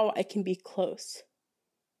how I can be close.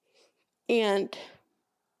 And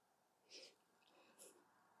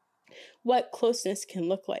what closeness can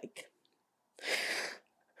look like.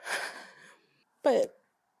 But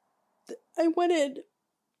I wanted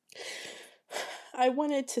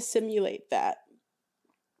to simulate that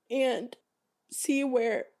and see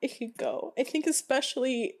where it could go. I think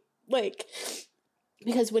especially, like,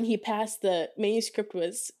 because when he passed, the manuscript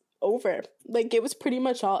was over. Like, it was pretty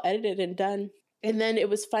much all edited and done. And then it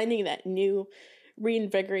was finding that new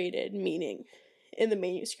reinvigorated meaning in the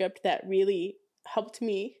manuscript that really helped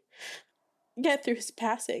me get through his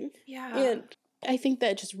passing. Yeah. And I think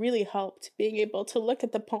that just really helped, being able to look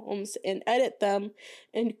at the poems and edit them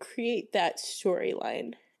and create that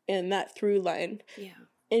storyline and that through line. Yeah.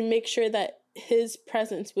 And make sure that his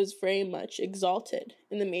presence was very much exalted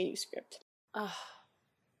in the manuscript. Oh,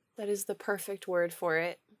 that is the perfect word for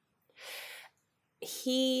it.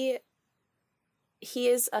 He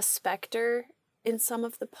is a specter in some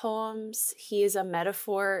of the poems. He is a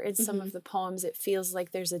metaphor in some of the poems. It feels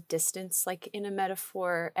like there's a distance, like in a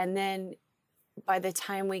metaphor. And then by the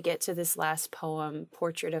time we get to this last poem,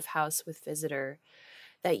 Portrait of House with Visitor,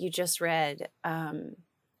 that you just read,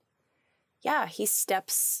 he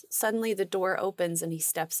steps, suddenly the door opens and he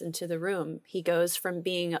steps into the room. He goes from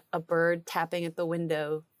being a bird tapping at the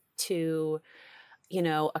window to, you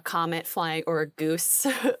know, a comet flying, or a goose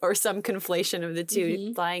or some conflation of the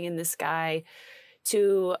two flying in the sky,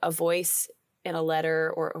 to a voice in a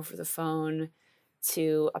letter or over the phone,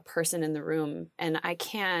 to a person in the room. And I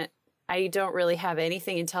don't really have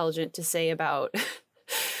anything intelligent to say about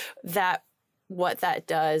that, what that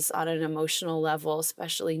does on an emotional level,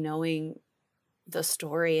 especially knowing the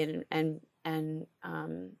story and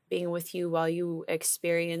being with you while you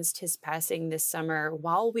experienced his passing this summer,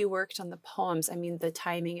 while we worked on the poems. I mean, the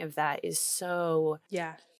timing of that is so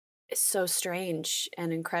strange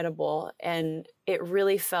and incredible. And it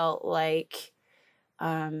really felt like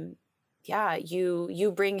yeah,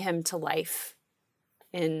 you bring him to life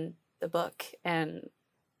in the book. And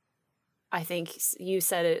I think you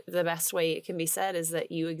said it the best way it can be said, is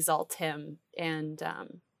that you exalt him. And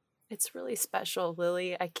it's really special,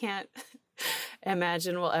 Lily. I can't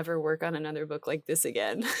imagine we'll ever work on another book like this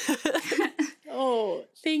again. Oh,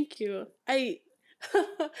 thank you. I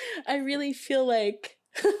really feel like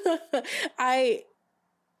I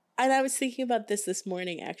was thinking about this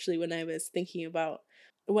morning, actually, when I was thinking about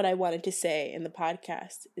what I wanted to say in the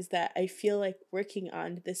podcast, is that I feel like working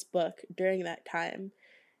on this book during that time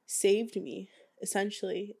saved me,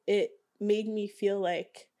 essentially. It made me feel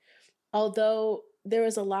like, although there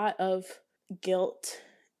was a lot of guilt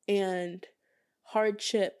and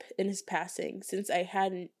hardship in his passing, since I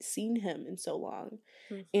hadn't seen him in so long,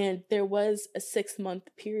 and there was a 6-month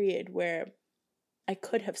period where I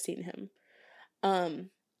could have seen him,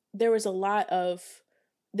 there was a lot of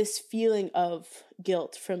this feeling of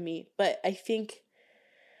guilt from me. But I think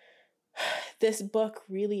this book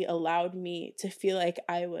really allowed me to feel like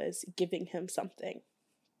I was giving him something.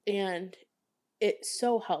 And it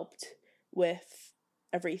so helped with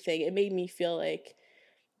everything. It made me feel like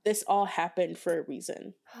this all happened for a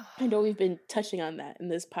reason. I know we've been touching on that in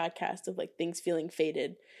this podcast of like things feeling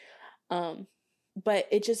fated. But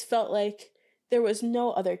it just felt like there was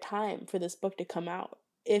no other time for this book to come out.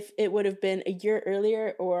 If it would have been a year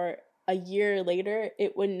earlier or a year later,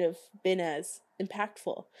 it wouldn't have been as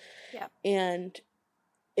impactful. Yeah. And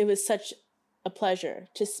it was such a pleasure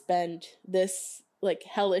to spend this like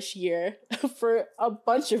hellish year for a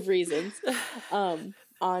bunch of reasons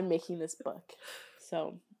on making this book.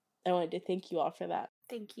 So I wanted to thank you all for that.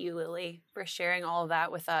 Thank you, Lily, for sharing all of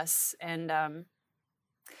that with us. And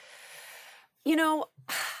you know,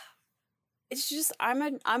 it's just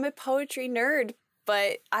I'm a poetry nerd,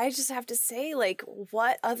 but I just have to say, like,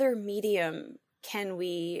 what other medium can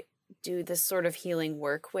we do this sort of healing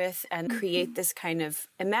work with and create this kind of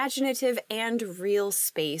imaginative and real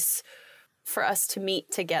space for us to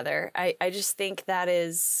meet together? I just think that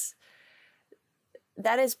is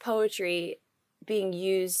poetry being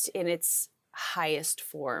used in its highest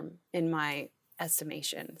form, in my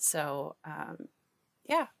estimation. So,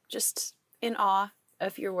 yeah, just in awe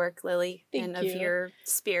of your work, Lily, and of your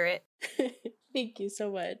spirit. Thank you so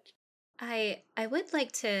much. I would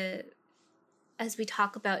like to, as we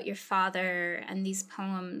talk about your father and these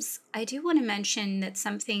poems, I do want to mention that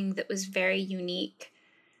something that was very unique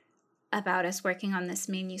about us working on this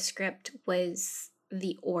manuscript was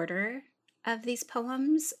the order of these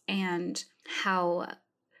poems, and how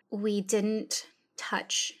we didn't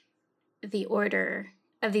touch the order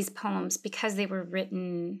of these poems because they were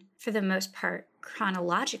written, for the most part,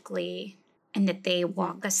 chronologically, and that they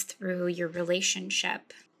walk us through your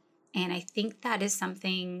relationship. And I think that is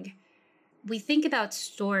something we think about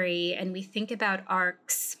story and we think about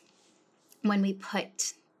arcs when we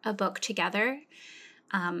put a book together.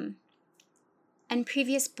 And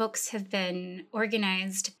previous books have been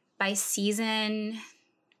organized by season,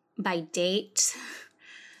 by date,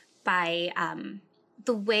 by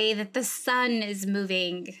the way that the sun is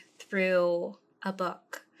moving through a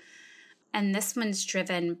book. And this one's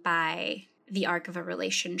driven by the arc of a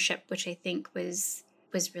relationship, which I think was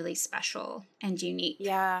really special and unique.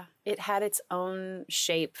 Yeah, it had its own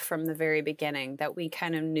shape from the very beginning that we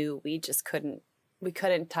kind of knew we just couldn't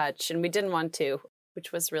touch, and we didn't want to,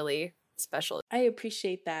 which was really special. I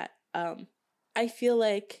appreciate that. I feel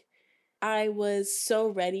like I was so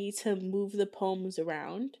ready to move the poems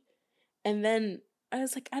around, and then I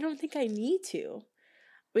was like, I don't think I need to,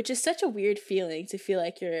 which is such a weird feeling to feel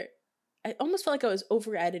like I almost felt like I was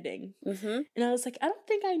over editing. And I was like, I don't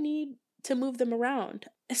think I need to move them around,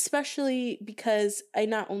 especially because I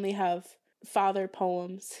not only have father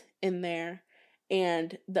poems in there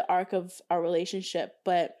and the arc of our relationship,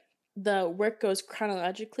 but the work goes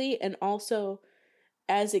chronologically, and also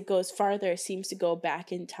as it goes farther, it seems to go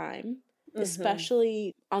back in time,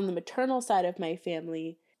 especially on the maternal side of my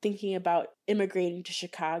family, thinking about immigrating to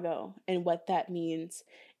Chicago and what that means,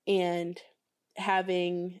 and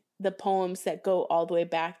having the poems that go all the way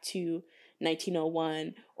back to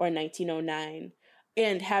 1901 or 1909,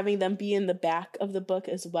 and having them be in the back of the book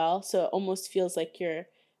as well. So it almost feels like you're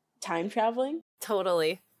time traveling.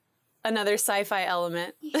 Totally. Another sci-fi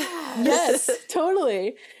element. Yes,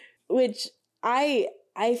 totally. Which I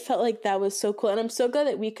felt like that was so cool. And I'm so glad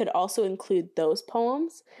that we could also include those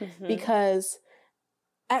poems, because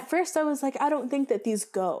at first I was like, I don't think that these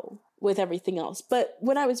go with everything else. But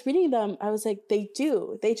when I was reading them, I was like, they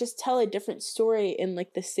do. They just tell a different story in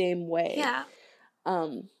like the same way. Yeah.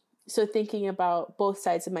 So thinking about both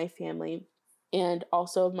sides of my family and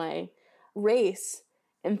also my race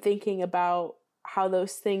and thinking about how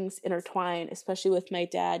those things intertwine, especially with my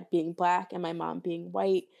dad being Black and my mom being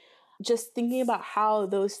white, just thinking about how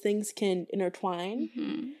those things can intertwine.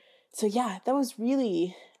 Mm-hmm. So yeah, that was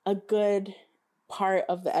really a good part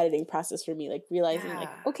of the editing process for me, like realizing like,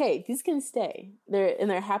 okay, these can stay. They're in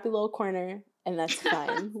their happy little corner and that's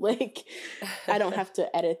fine. Like, I don't have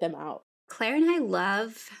to edit them out. Claire and I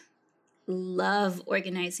love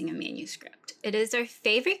organizing a manuscript. It is our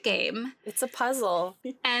favorite game. It's a puzzle.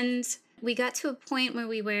 And we got to a point where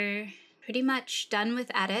we were pretty much done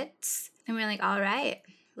with edits. And we we're like, all right,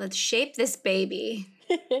 let's shape this baby.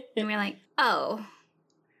 And we're like, oh,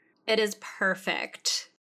 it is perfect.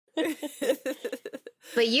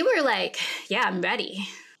 But you were like, yeah, I'm ready.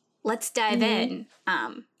 Let's dive in.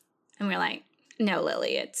 And we're like, no,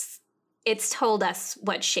 Lily, it's told us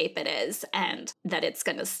what shape it is and that it's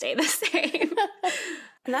going to stay the same.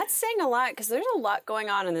 And that's saying a lot because there's a lot going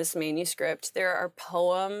on in this manuscript. There are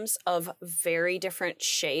poems of very different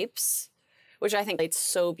shapes, which I think it's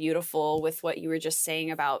so beautiful with what you were just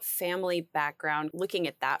saying about family background, looking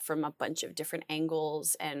at that from a bunch of different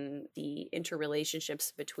angles and the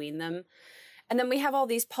interrelationships between them. And then we have all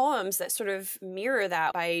these poems that sort of mirror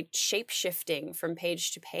that by shape-shifting from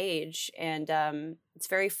page to page. And it's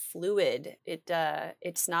very fluid.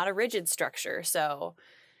 It's not a rigid structure. So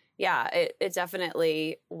yeah, it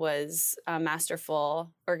definitely was a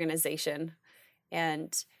masterful organization.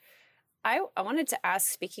 And I wanted to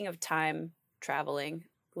ask, speaking of time traveling,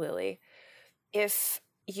 Lily, if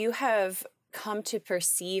you have come to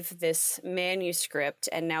perceive this manuscript,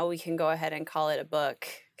 and now we can go ahead and call it a book,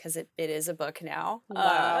 because it is a book now.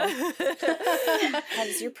 Wow.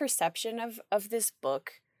 Has your perception of this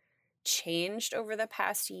book changed over the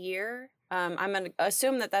past year? I'm going to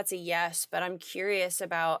assume that that's a yes, but I'm curious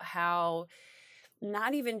about how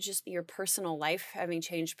not even just your personal life having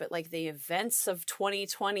changed, but like the events of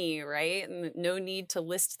 2020, right? And no need to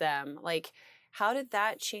list them. Like, how did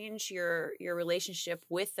that change your relationship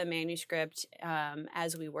with the manuscript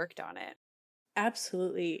as we worked on it?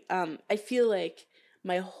 Absolutely. I feel like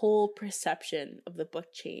my whole perception of the book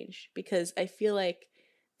changed because I feel like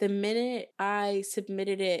the minute I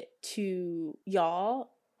submitted it to y'all,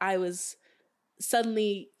 I was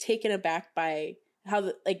suddenly taken aback by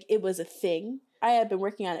how it was a thing. I had been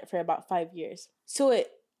working on it for about 5 years. So it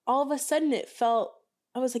all of a sudden it felt,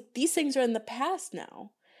 I was like, these things are in the past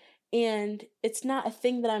now. And it's not a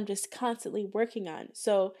thing that I'm just constantly working on.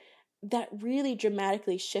 So that really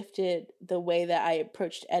dramatically shifted the way that I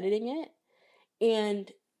approached editing it.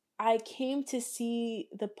 And I came to see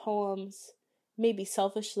the poems, maybe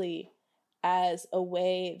selfishly, as a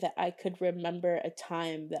way that I could remember a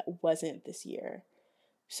time that wasn't this year.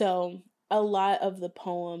 So a lot of the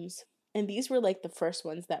poems, and these were like the first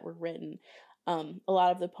ones that were written, a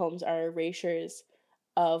lot of the poems are erasures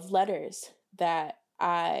of letters that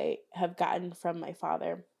I have gotten from my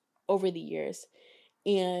father over the years.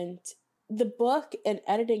 And the book and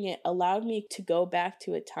editing it allowed me to go back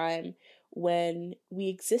to a time when we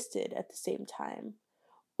existed at the same time,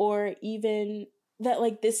 or even that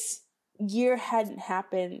like this year hadn't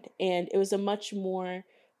happened and it was a much more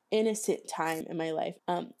innocent time in my life.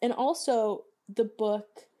 And also the book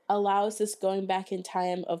allows this going back in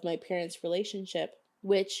time of my parents' relationship,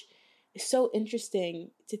 which is so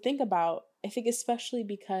interesting to think about. I think especially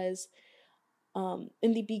because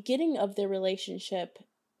in the beginning of their relationship,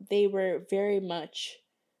 they were very much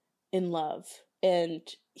in love. And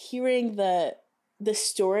hearing the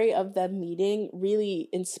story of them meeting really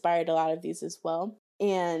inspired a lot of these as well.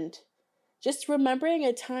 And just remembering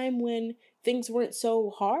a time when things weren't so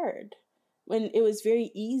hard, when it was very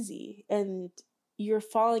easy and you're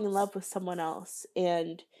falling in love with someone else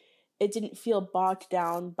and it didn't feel bogged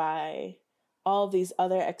down by all these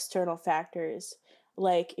other external factors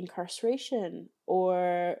like incarceration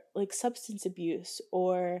or like substance abuse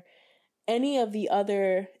or any of the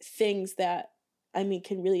other things that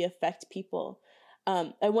can really affect people.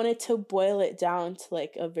 I wanted to boil it down to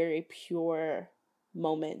like a very pure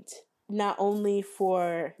moment, not only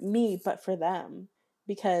for me, but for them,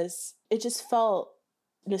 because it just felt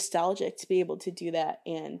nostalgic to be able to do that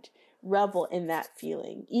and revel in that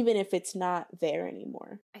feeling, even if it's not there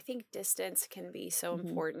anymore. I think distance can be so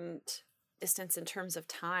important, distance in terms of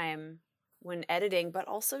time when editing, but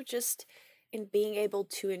also just in being able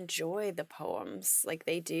to enjoy the poems. Like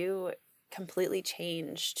they do completely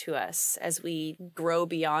change to us as we grow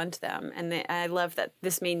beyond them. And I love that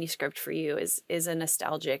this manuscript for you is a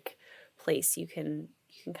nostalgic place you can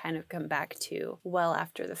kind of come back to well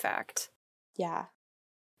after the fact. Yeah.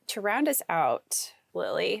 To round us out,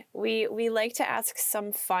 Lily, we like to ask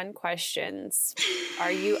some fun questions.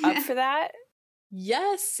 Are you up for that?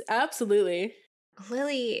 Yes, absolutely.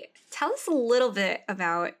 Lily, tell us a little bit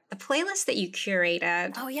about the playlist that you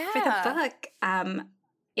curated for the book.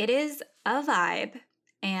 It is a vibe,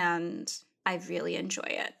 and I really enjoy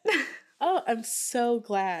it. Oh, I'm so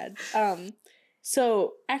glad.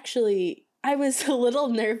 So actually, I was a little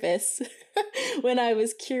nervous when I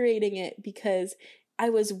was curating it because I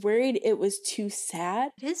was worried it was too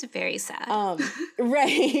sad. It is very sad.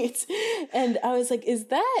 Right. And I was like, is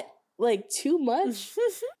that like too much?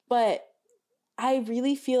 But I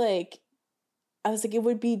really feel like I was like, it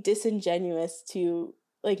would be disingenuous to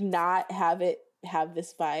like not have it have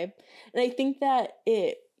this vibe. And I think that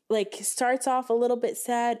it like starts off a little bit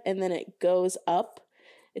sad and then it goes up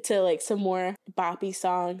to like some more boppy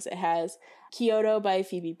songs. It has Kyoto by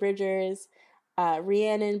Phoebe Bridgers,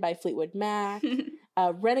 Rhiannon by Fleetwood Mac,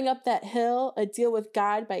 Running Up That Hill, A Deal with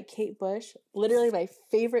God by Kate Bush. Literally my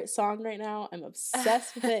favorite song right now. I'm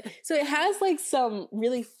obsessed with it. So it has like some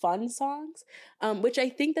really fun songs, which I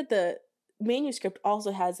think that the manuscript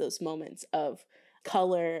also has those moments of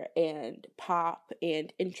color and pop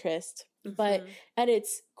and interest. Mm-hmm. But at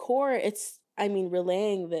its core, it's, I mean,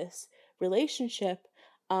 relaying this relationship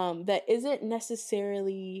that isn't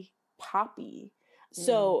necessarily poppy.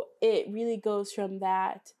 So it really goes from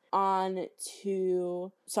that on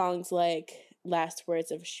to songs like Last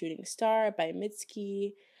Words of a Shooting Star by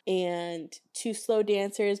Mitski and Two Slow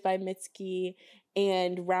Dancers by Mitski,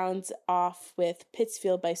 and rounds off with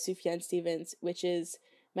Pittsfield by Sufjan Stevens, which is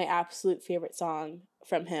my absolute favorite song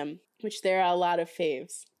from him, which there are a lot of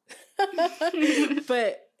faves.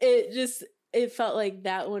 But it felt like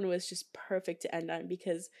that one was just perfect to end on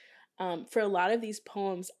because for a lot of these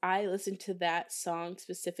poems, I listened to that song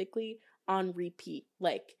specifically on repeat,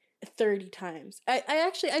 like 30 times. I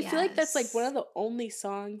feel like that's like one of the only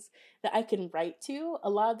songs that I can write to. A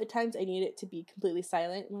lot of the times I need it to be completely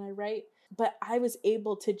silent when I write, but I was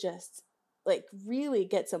able to just like really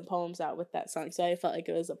get some poems out with that song. So I felt like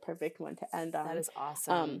it was a perfect one to end on. That is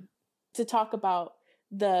awesome. To talk about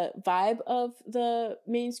the vibe of the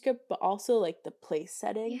manuscript, but also like the place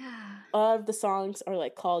setting. Yeah. A lot of the songs are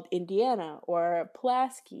like called Indiana or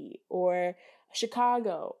Pulaski or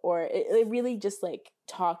Chicago, or it really just like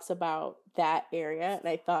talks about that area. And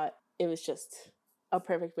I thought it was just a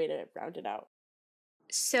perfect way to round it out.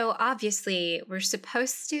 So obviously we're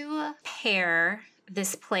supposed to pair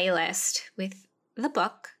this playlist with the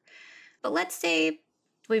book, but let's say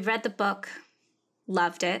we've read the book,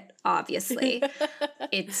 loved it, obviously.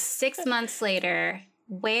 It's 6 months later.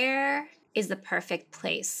 Where is the perfect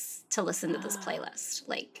place to listen to this playlist?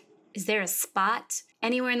 Like, is there a spot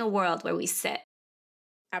anywhere in the world where we sit?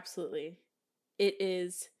 Absolutely. It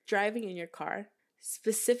is driving in your car,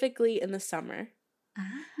 specifically in the summer.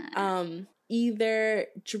 Either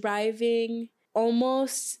driving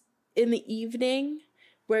almost in the evening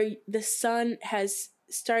where the sun has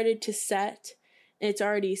started to set, and it's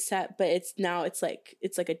already set, but it's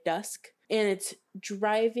like a dusk, and it's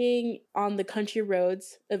driving on the country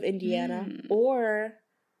roads of Indiana, or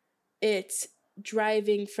it's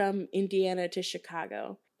driving from Indiana to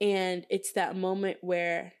Chicago. And it's that moment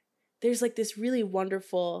where there's like this really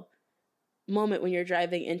wonderful moment when you're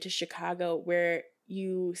driving into Chicago where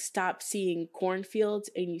you stop seeing cornfields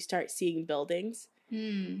and you start seeing buildings.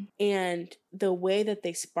 And the way that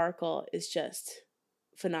they sparkle is just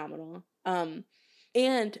phenomenal.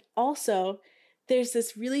 And also, there's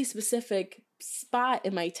this really specific spot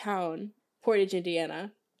in my town, Portage,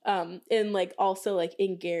 Indiana, and like also like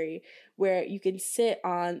in Gary, where you can sit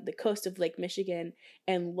on the coast of Lake Michigan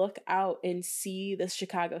and look out and see the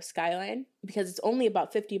Chicago skyline, because it's only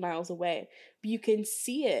about 50 miles away. But you can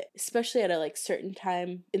see it, especially at a like certain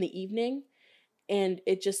time in the evening, and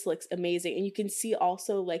it just looks amazing. And you can see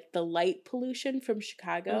also like the light pollution from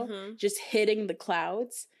Chicago just hitting the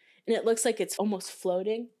clouds, and it looks like it's almost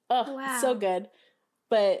floating. Oh, wow. It's so good.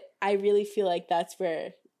 But I really feel like that's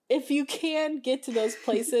where, if you can get to those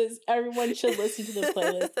places, everyone should listen to the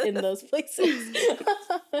playlist in those places.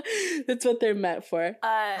 That's what they're meant for.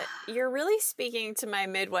 You're really speaking to my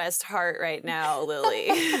Midwest heart right now, Lily.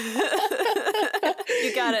 You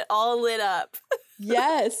got it all lit up.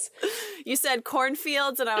 Yes. You said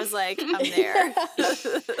cornfields, and I was like, I'm there.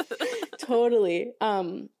 Totally.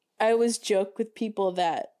 I always joke with people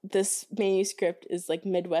that this manuscript is like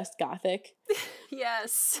Midwest Gothic.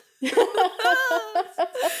 Yes.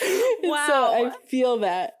 Wow. So I feel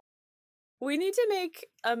that. We need to make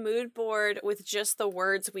a mood board with just the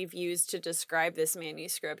words we've used to describe this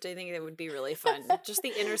manuscript. I think that would be really fun. Just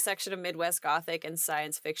the intersection of Midwest Gothic and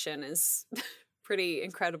science fiction is pretty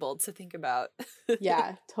incredible to think about.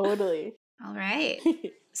 Yeah, totally. All right.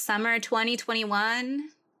 Summer 2021.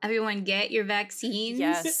 Everyone get your vaccines.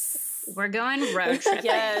 Yes. We're going road tripping.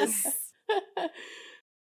 Yes.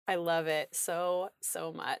 I love it so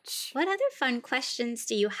much. What other fun questions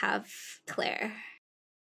do you have, Claire?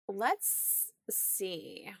 Let's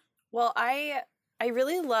see. Well, I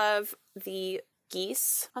really love the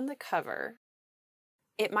geese on the cover.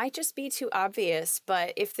 It might just be too obvious,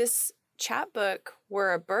 but if this chapbook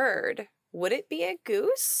were a bird, would it be a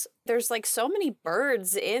goose? There's like so many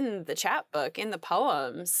birds in the chapbook, in the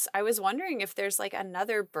poems. I was wondering if there's like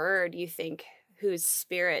another bird you think whose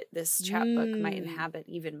spirit this chapbook might inhabit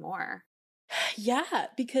even more. Yeah,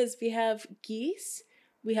 because we have geese,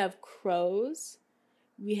 we have crows,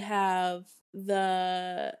 we have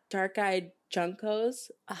the dark-eyed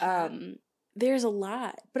juncos. There's a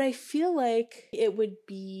lot, but I feel like it would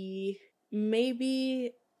be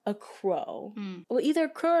maybe a crow. Well, either a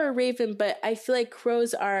crow or a raven, but I feel like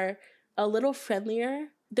crows are a little friendlier.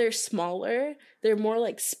 They're smaller. They're more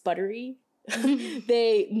like sputtery.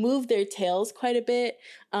 They move their tails quite a bit.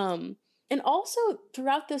 And also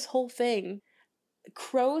throughout this whole thing,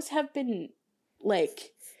 crows have been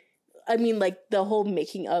like the whole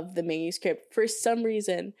making of the manuscript, for some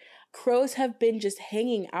reason, crows have been just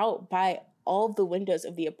hanging out by all of the windows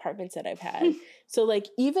of the apartments that I've had. So like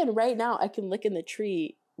even right now, I can look in the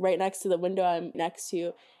tree right next to the window I'm next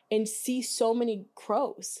to and see so many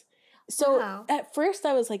crows. So Wow. At first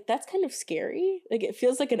I was like, that's kind of scary. Like it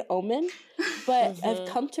feels like an omen, but I've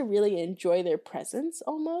come to really enjoy their presence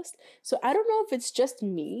almost. So I don't know if it's just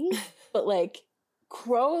me, but like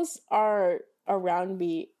crows are around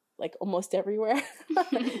me like almost everywhere.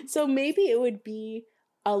 So maybe it would be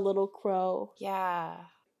a little crow. Yeah.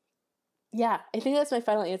 Yeah, I think that's my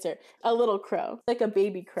final answer. A little crow, like a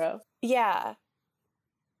baby crow. Yeah.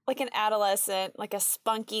 Like an adolescent, like a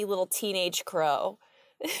spunky little teenage crow.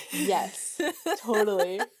 Yes,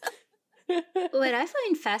 totally. What I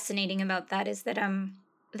find fascinating about that is that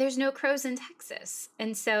there's no crows in Texas.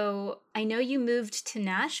 And so I know you moved to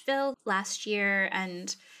Nashville last year,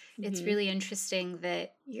 and it's really interesting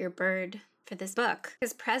that your bird for this book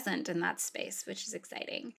is present in that space, which is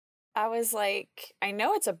exciting. I was like, I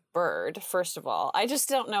know it's a bird, first of all. I just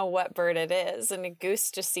don't know what bird it is. And a goose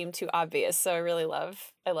just seemed too obvious. So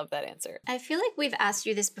I love that answer. I feel like we've asked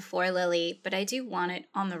you this before, Lily, but I do want it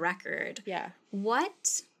on the record. Yeah.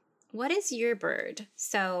 What is your bird?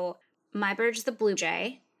 So my bird's the blue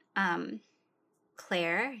jay.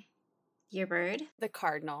 Claire, your bird? The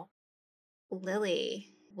cardinal.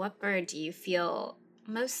 Lily, what bird do you feel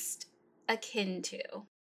most akin to?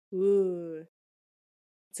 Ooh,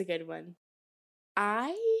 it's a good one.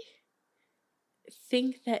 I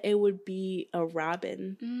think that it would be a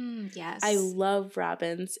robin. Yes. I love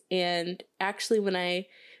robins. And actually, when I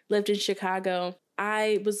lived in Chicago,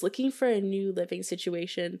 I was looking for a new living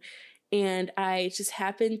situation. And I just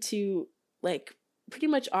happened to, like, pretty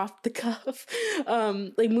much off the cuff,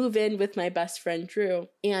 move in with my best friend, Drew.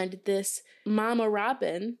 And this mama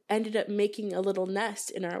robin ended up making a little nest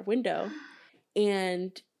in our window.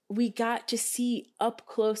 And we got to see up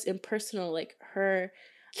close and personal, like, her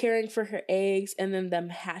caring for her eggs and then them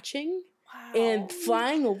hatching. Wow. And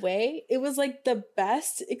flying away. It was like the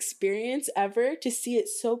best experience ever to see it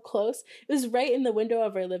so close. It was right in the window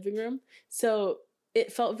of our living room. So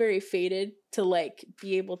it felt very fated to like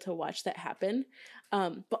be able to watch that happen.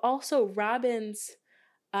 But also robins,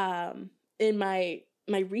 in my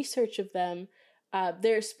research of them,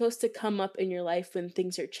 they're supposed to come up in your life when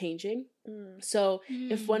things are changing. So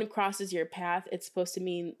if one crosses your path, it's supposed to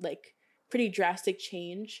mean like pretty drastic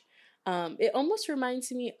change. It almost reminds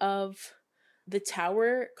me of the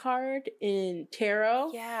Tower card in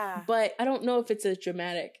tarot. Yeah. But I don't know if it's as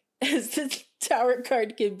dramatic as the Tower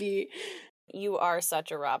card can be. You are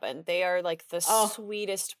such a robin. They are like the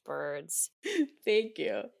sweetest birds. Thank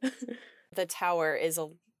you. The Tower is a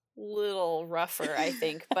little rougher, I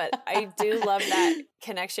think, but I do love that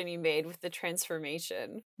connection you made with the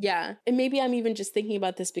transformation. Yeah. And maybe I'm even just thinking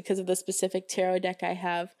about this because of the specific tarot deck I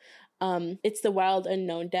have. It's the Wild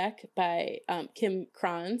Unknown deck by Kim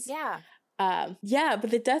Kranz. Yeah. But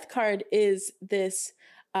the death card is this,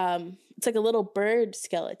 it's like a little bird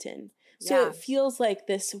skeleton. So it feels like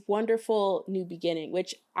this wonderful new beginning,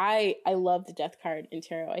 which I love the death card in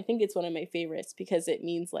tarot. I think it's one of my favorites because it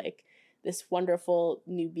means like this wonderful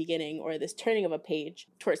new beginning or this turning of a page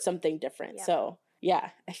towards something different. Yeah. So yeah,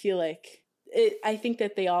 I feel like I think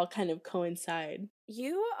that they all kind of coincide.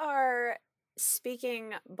 You are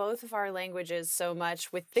speaking both of our languages so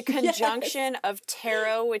much with the conjunction of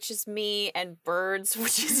tarot, which is me, and birds,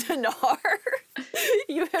 which is Anar.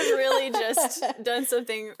 You have really just done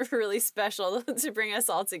something really special to bring us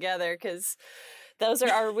all together, because Those are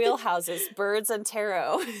our wheelhouses, birds and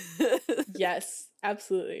tarot. Yes,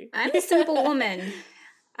 absolutely. I'm a simple woman.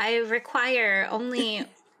 I require only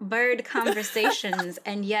bird conversations,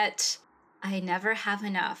 and yet I never have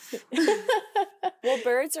enough. Well,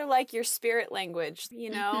 birds are like your spirit language,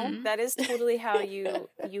 you know? Mm-hmm. That is totally how you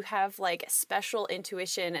have like special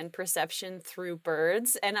intuition and perception through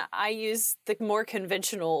birds. And I use the more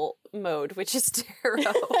conventional mode, which is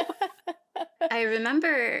tarot. I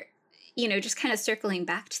remember, just kind of circling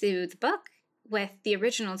back to the book with the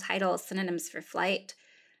original title, Synonyms for Flight.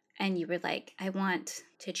 And you were like, I want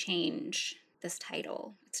to change this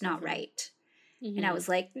title. It's not right. Mm-hmm. And I was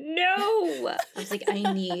like, no. I was like, I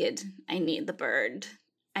need the bird.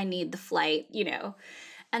 I need the flight,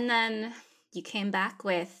 And then you came back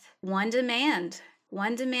with one demand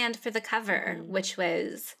for the cover, which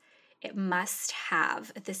was it must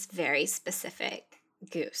have this very specific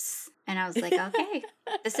goose. And I was like, okay,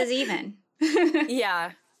 this is even.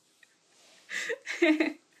 Yeah.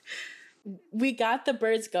 We got the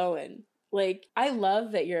birds going. Like, I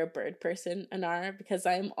love that you're a bird person, Anara, because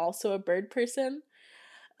I am also a bird person.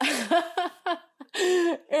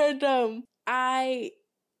 And I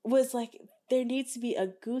was like, there needs to be a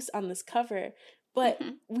goose on this cover. But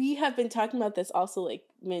we have been talking about this also, like,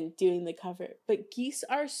 when doing the cover. But geese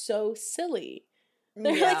are so silly.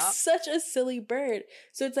 They're like such a silly bird.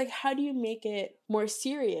 So it's like, how do you make it more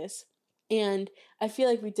serious? And I feel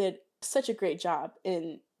like we did such a great job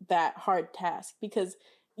in that hard task, because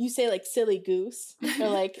you say like silly goose or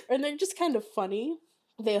like, and they're just kind of funny.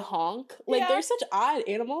 They honk. Like they're such odd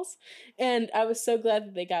animals. And I was so glad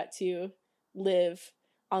that they got to live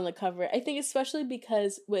on the cover. I think especially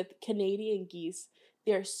because with Canadian geese,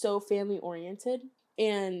 they're so family oriented.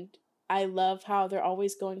 And I love how they're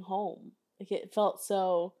always going home. Like it felt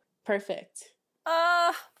so perfect.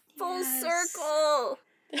 Full circle.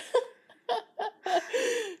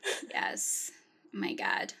 Yes. Oh my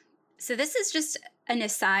God. So this is just an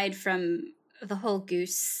aside from the whole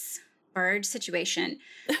goose bird situation,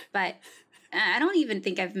 but I don't even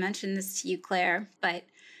think I've mentioned this to you, Claire, but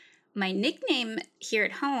my nickname here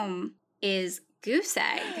at home is Goose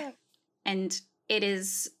Egg, and it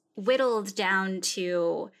is whittled down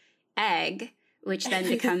to egg, which then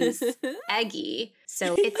becomes Eggy.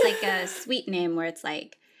 So it's like a sweet name where it's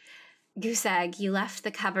like, Goose Egg, you left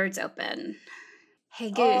the cupboards open. Hey,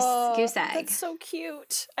 Goose Egg. That's so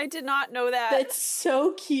cute. I did not know that. That's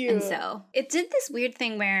so cute. And so it did this weird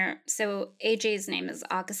thing where, so AJ's name is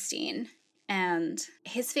Augustine, and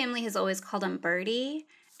his family has always called him Birdie.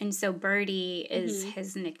 And so Birdie is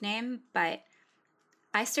his nickname, but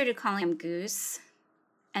I started calling him Goose.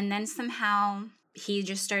 And then somehow he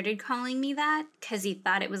just started calling me that because he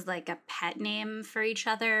thought it was like a pet name for each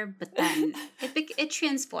other. But then it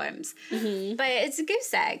transforms. But it's a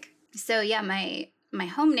Goose Egg. So yeah, my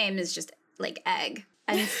home name is just like Egg.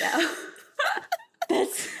 And so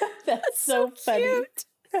that's so funny. Cute.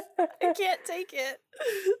 I can't take it.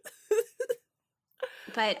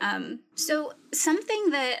 But so something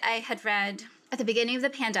that I had read at the beginning of the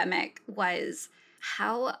pandemic was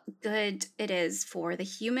how good it is for the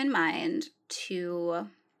human mind to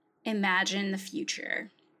imagine the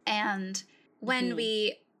future. And when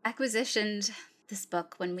we acquisitioned this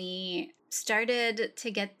book, when we started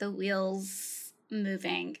to get the wheels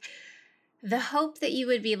moving, the hope that you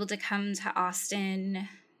would be able to come to Austin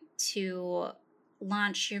to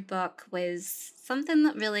launch your book was something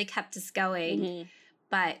that really kept us going.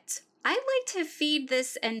 But I'd like to feed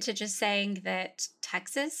this into just saying that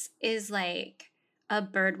Texas is like a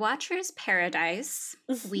bird watcher's paradise.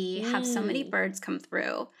 We have so many birds come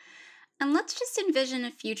through. And let's just envision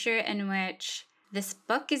a future in which this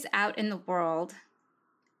book is out in the world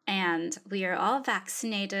and we are all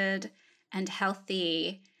vaccinated and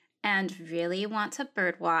healthy and really want to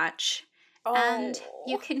bird watch. And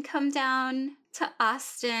you can come down to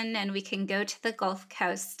Austin and we can go to the Gulf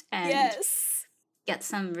Coast and get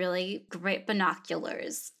some really great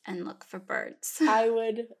binoculars and look for birds. I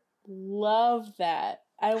would love that.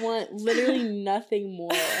 I want literally nothing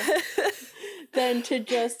more than to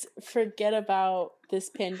just forget about this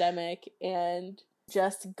pandemic and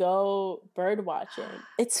just go bird watching.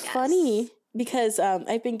 It's funny because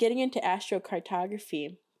I've been getting into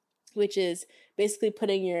astrocartography, which is basically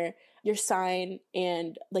putting your sign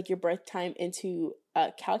and like your birth time into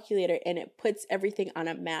a calculator, and it puts everything on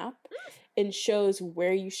a map and shows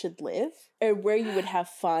where you should live or where you would have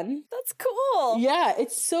fun. That's cool. Yeah,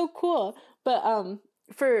 it's so cool. But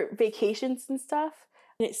for vacations and stuff,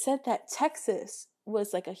 and it said that Texas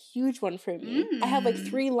was like a huge one for me. I have like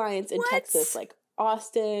 3 lines in Texas, like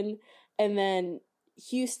Austin and then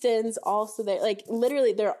Houston's also there. Like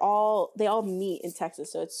literally they all meet in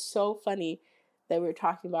Texas. So it's so funny that we're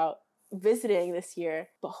talking about visiting this year.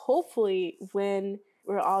 But hopefully when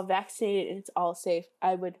we're all vaccinated and it's all safe,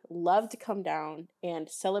 I would love to come down and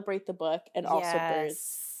celebrate the book and also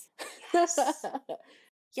birds. Yes.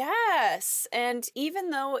 Yes. And even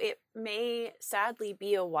though it may sadly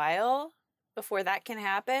be a while before that can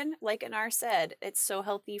happen, like Anar said, it's so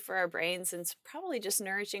healthy for our brains and it's probably just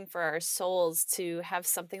nourishing for our souls to have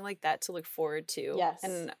something like that to look forward to. Yes.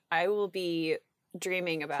 And I will be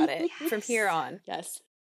dreaming about it from here on. Yes.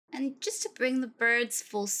 And just to bring the birds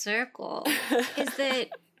full circle, is that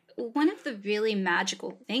one of the really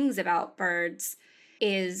magical things about birds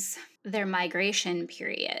is their migration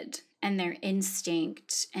period and their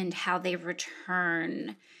instinct and how they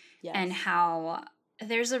return and how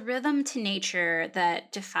there's a rhythm to nature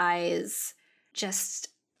that defies just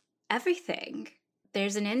everything.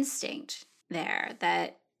 There's an instinct there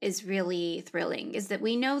that is really thrilling, is that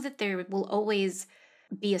we know that there will always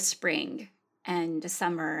be a spring and a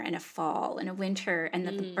summer and a fall and a winter, and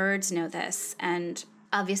that the birds know this. And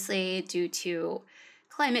obviously, due to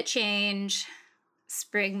climate change,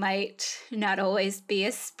 spring might not always be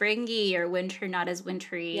as springy or winter not as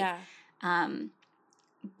wintry. Yeah.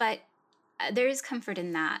 But there is comfort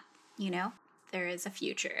in that, you know? There is a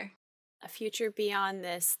future. A future beyond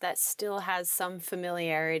this that still has some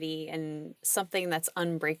familiarity and something that's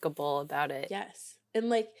unbreakable about it. Yes. And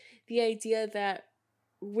like the idea that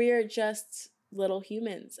we're just little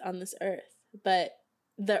humans on this earth, but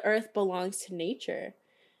the earth belongs to nature.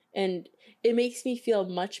 And it makes me feel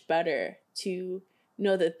much better to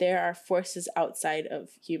know that there are forces outside of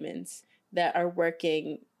humans that are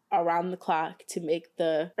working around the clock to make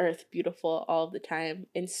the earth beautiful all the time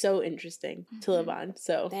and so interesting to live on.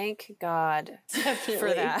 So thank God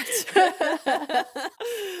for that.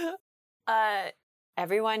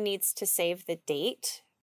 Everyone needs to save the date.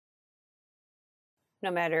 No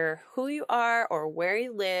matter who you are or where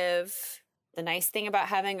you live, the nice thing about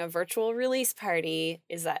having a virtual release party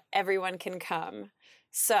is that everyone can come.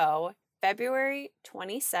 So, February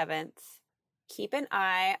 27th, keep an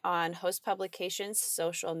eye on Host Publications'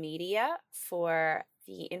 social media for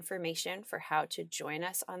the information for how to join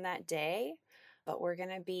us on that day. But we're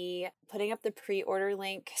going to be putting up the pre-order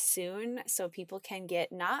link soon so people can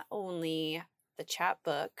get not only the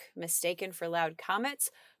chapbook, Mistaken for Loud Comets,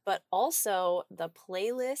 but also the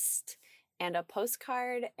playlist and a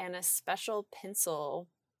postcard and a special pencil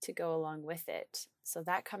to go along with it. So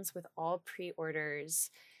that comes with all pre-orders.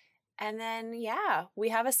 And then, yeah, we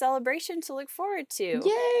have a celebration to look forward to.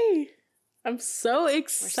 Yay! I'm so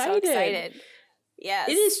excited. We're so excited. Yes.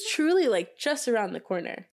 It is truly like just around the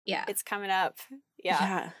corner. Yeah. It's coming up.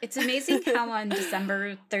 Yeah. It's amazing how on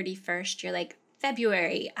December 31st, you're like,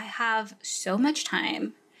 February, I have so much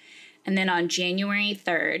time. And then on January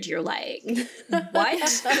 3rd, you're like, what?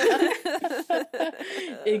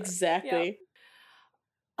 Exactly. Yep.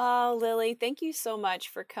 Oh, Lily, thank you so much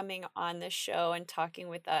for coming on the show and talking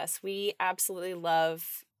with us. We absolutely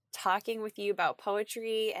love talking with you about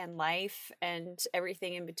poetry and life and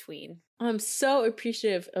everything in between. I'm so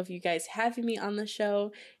appreciative of you guys having me on the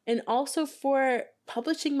show and also for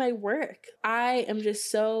publishing my work. I am just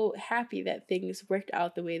so happy that things worked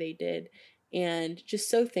out the way they did. And just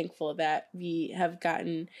so thankful that we have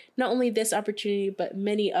gotten not only this opportunity, but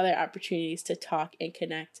many other opportunities to talk and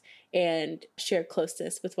connect and share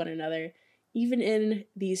closeness with one another, even in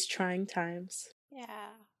these trying times. Yeah.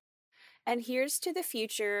 And here's to the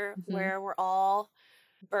future where we're all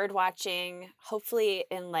bird watching, hopefully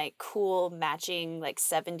in like cool matching like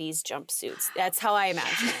 70s jumpsuits. That's how I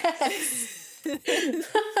imagine it.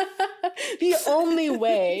 The only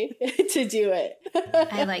way to do it.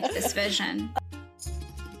 I like this vision.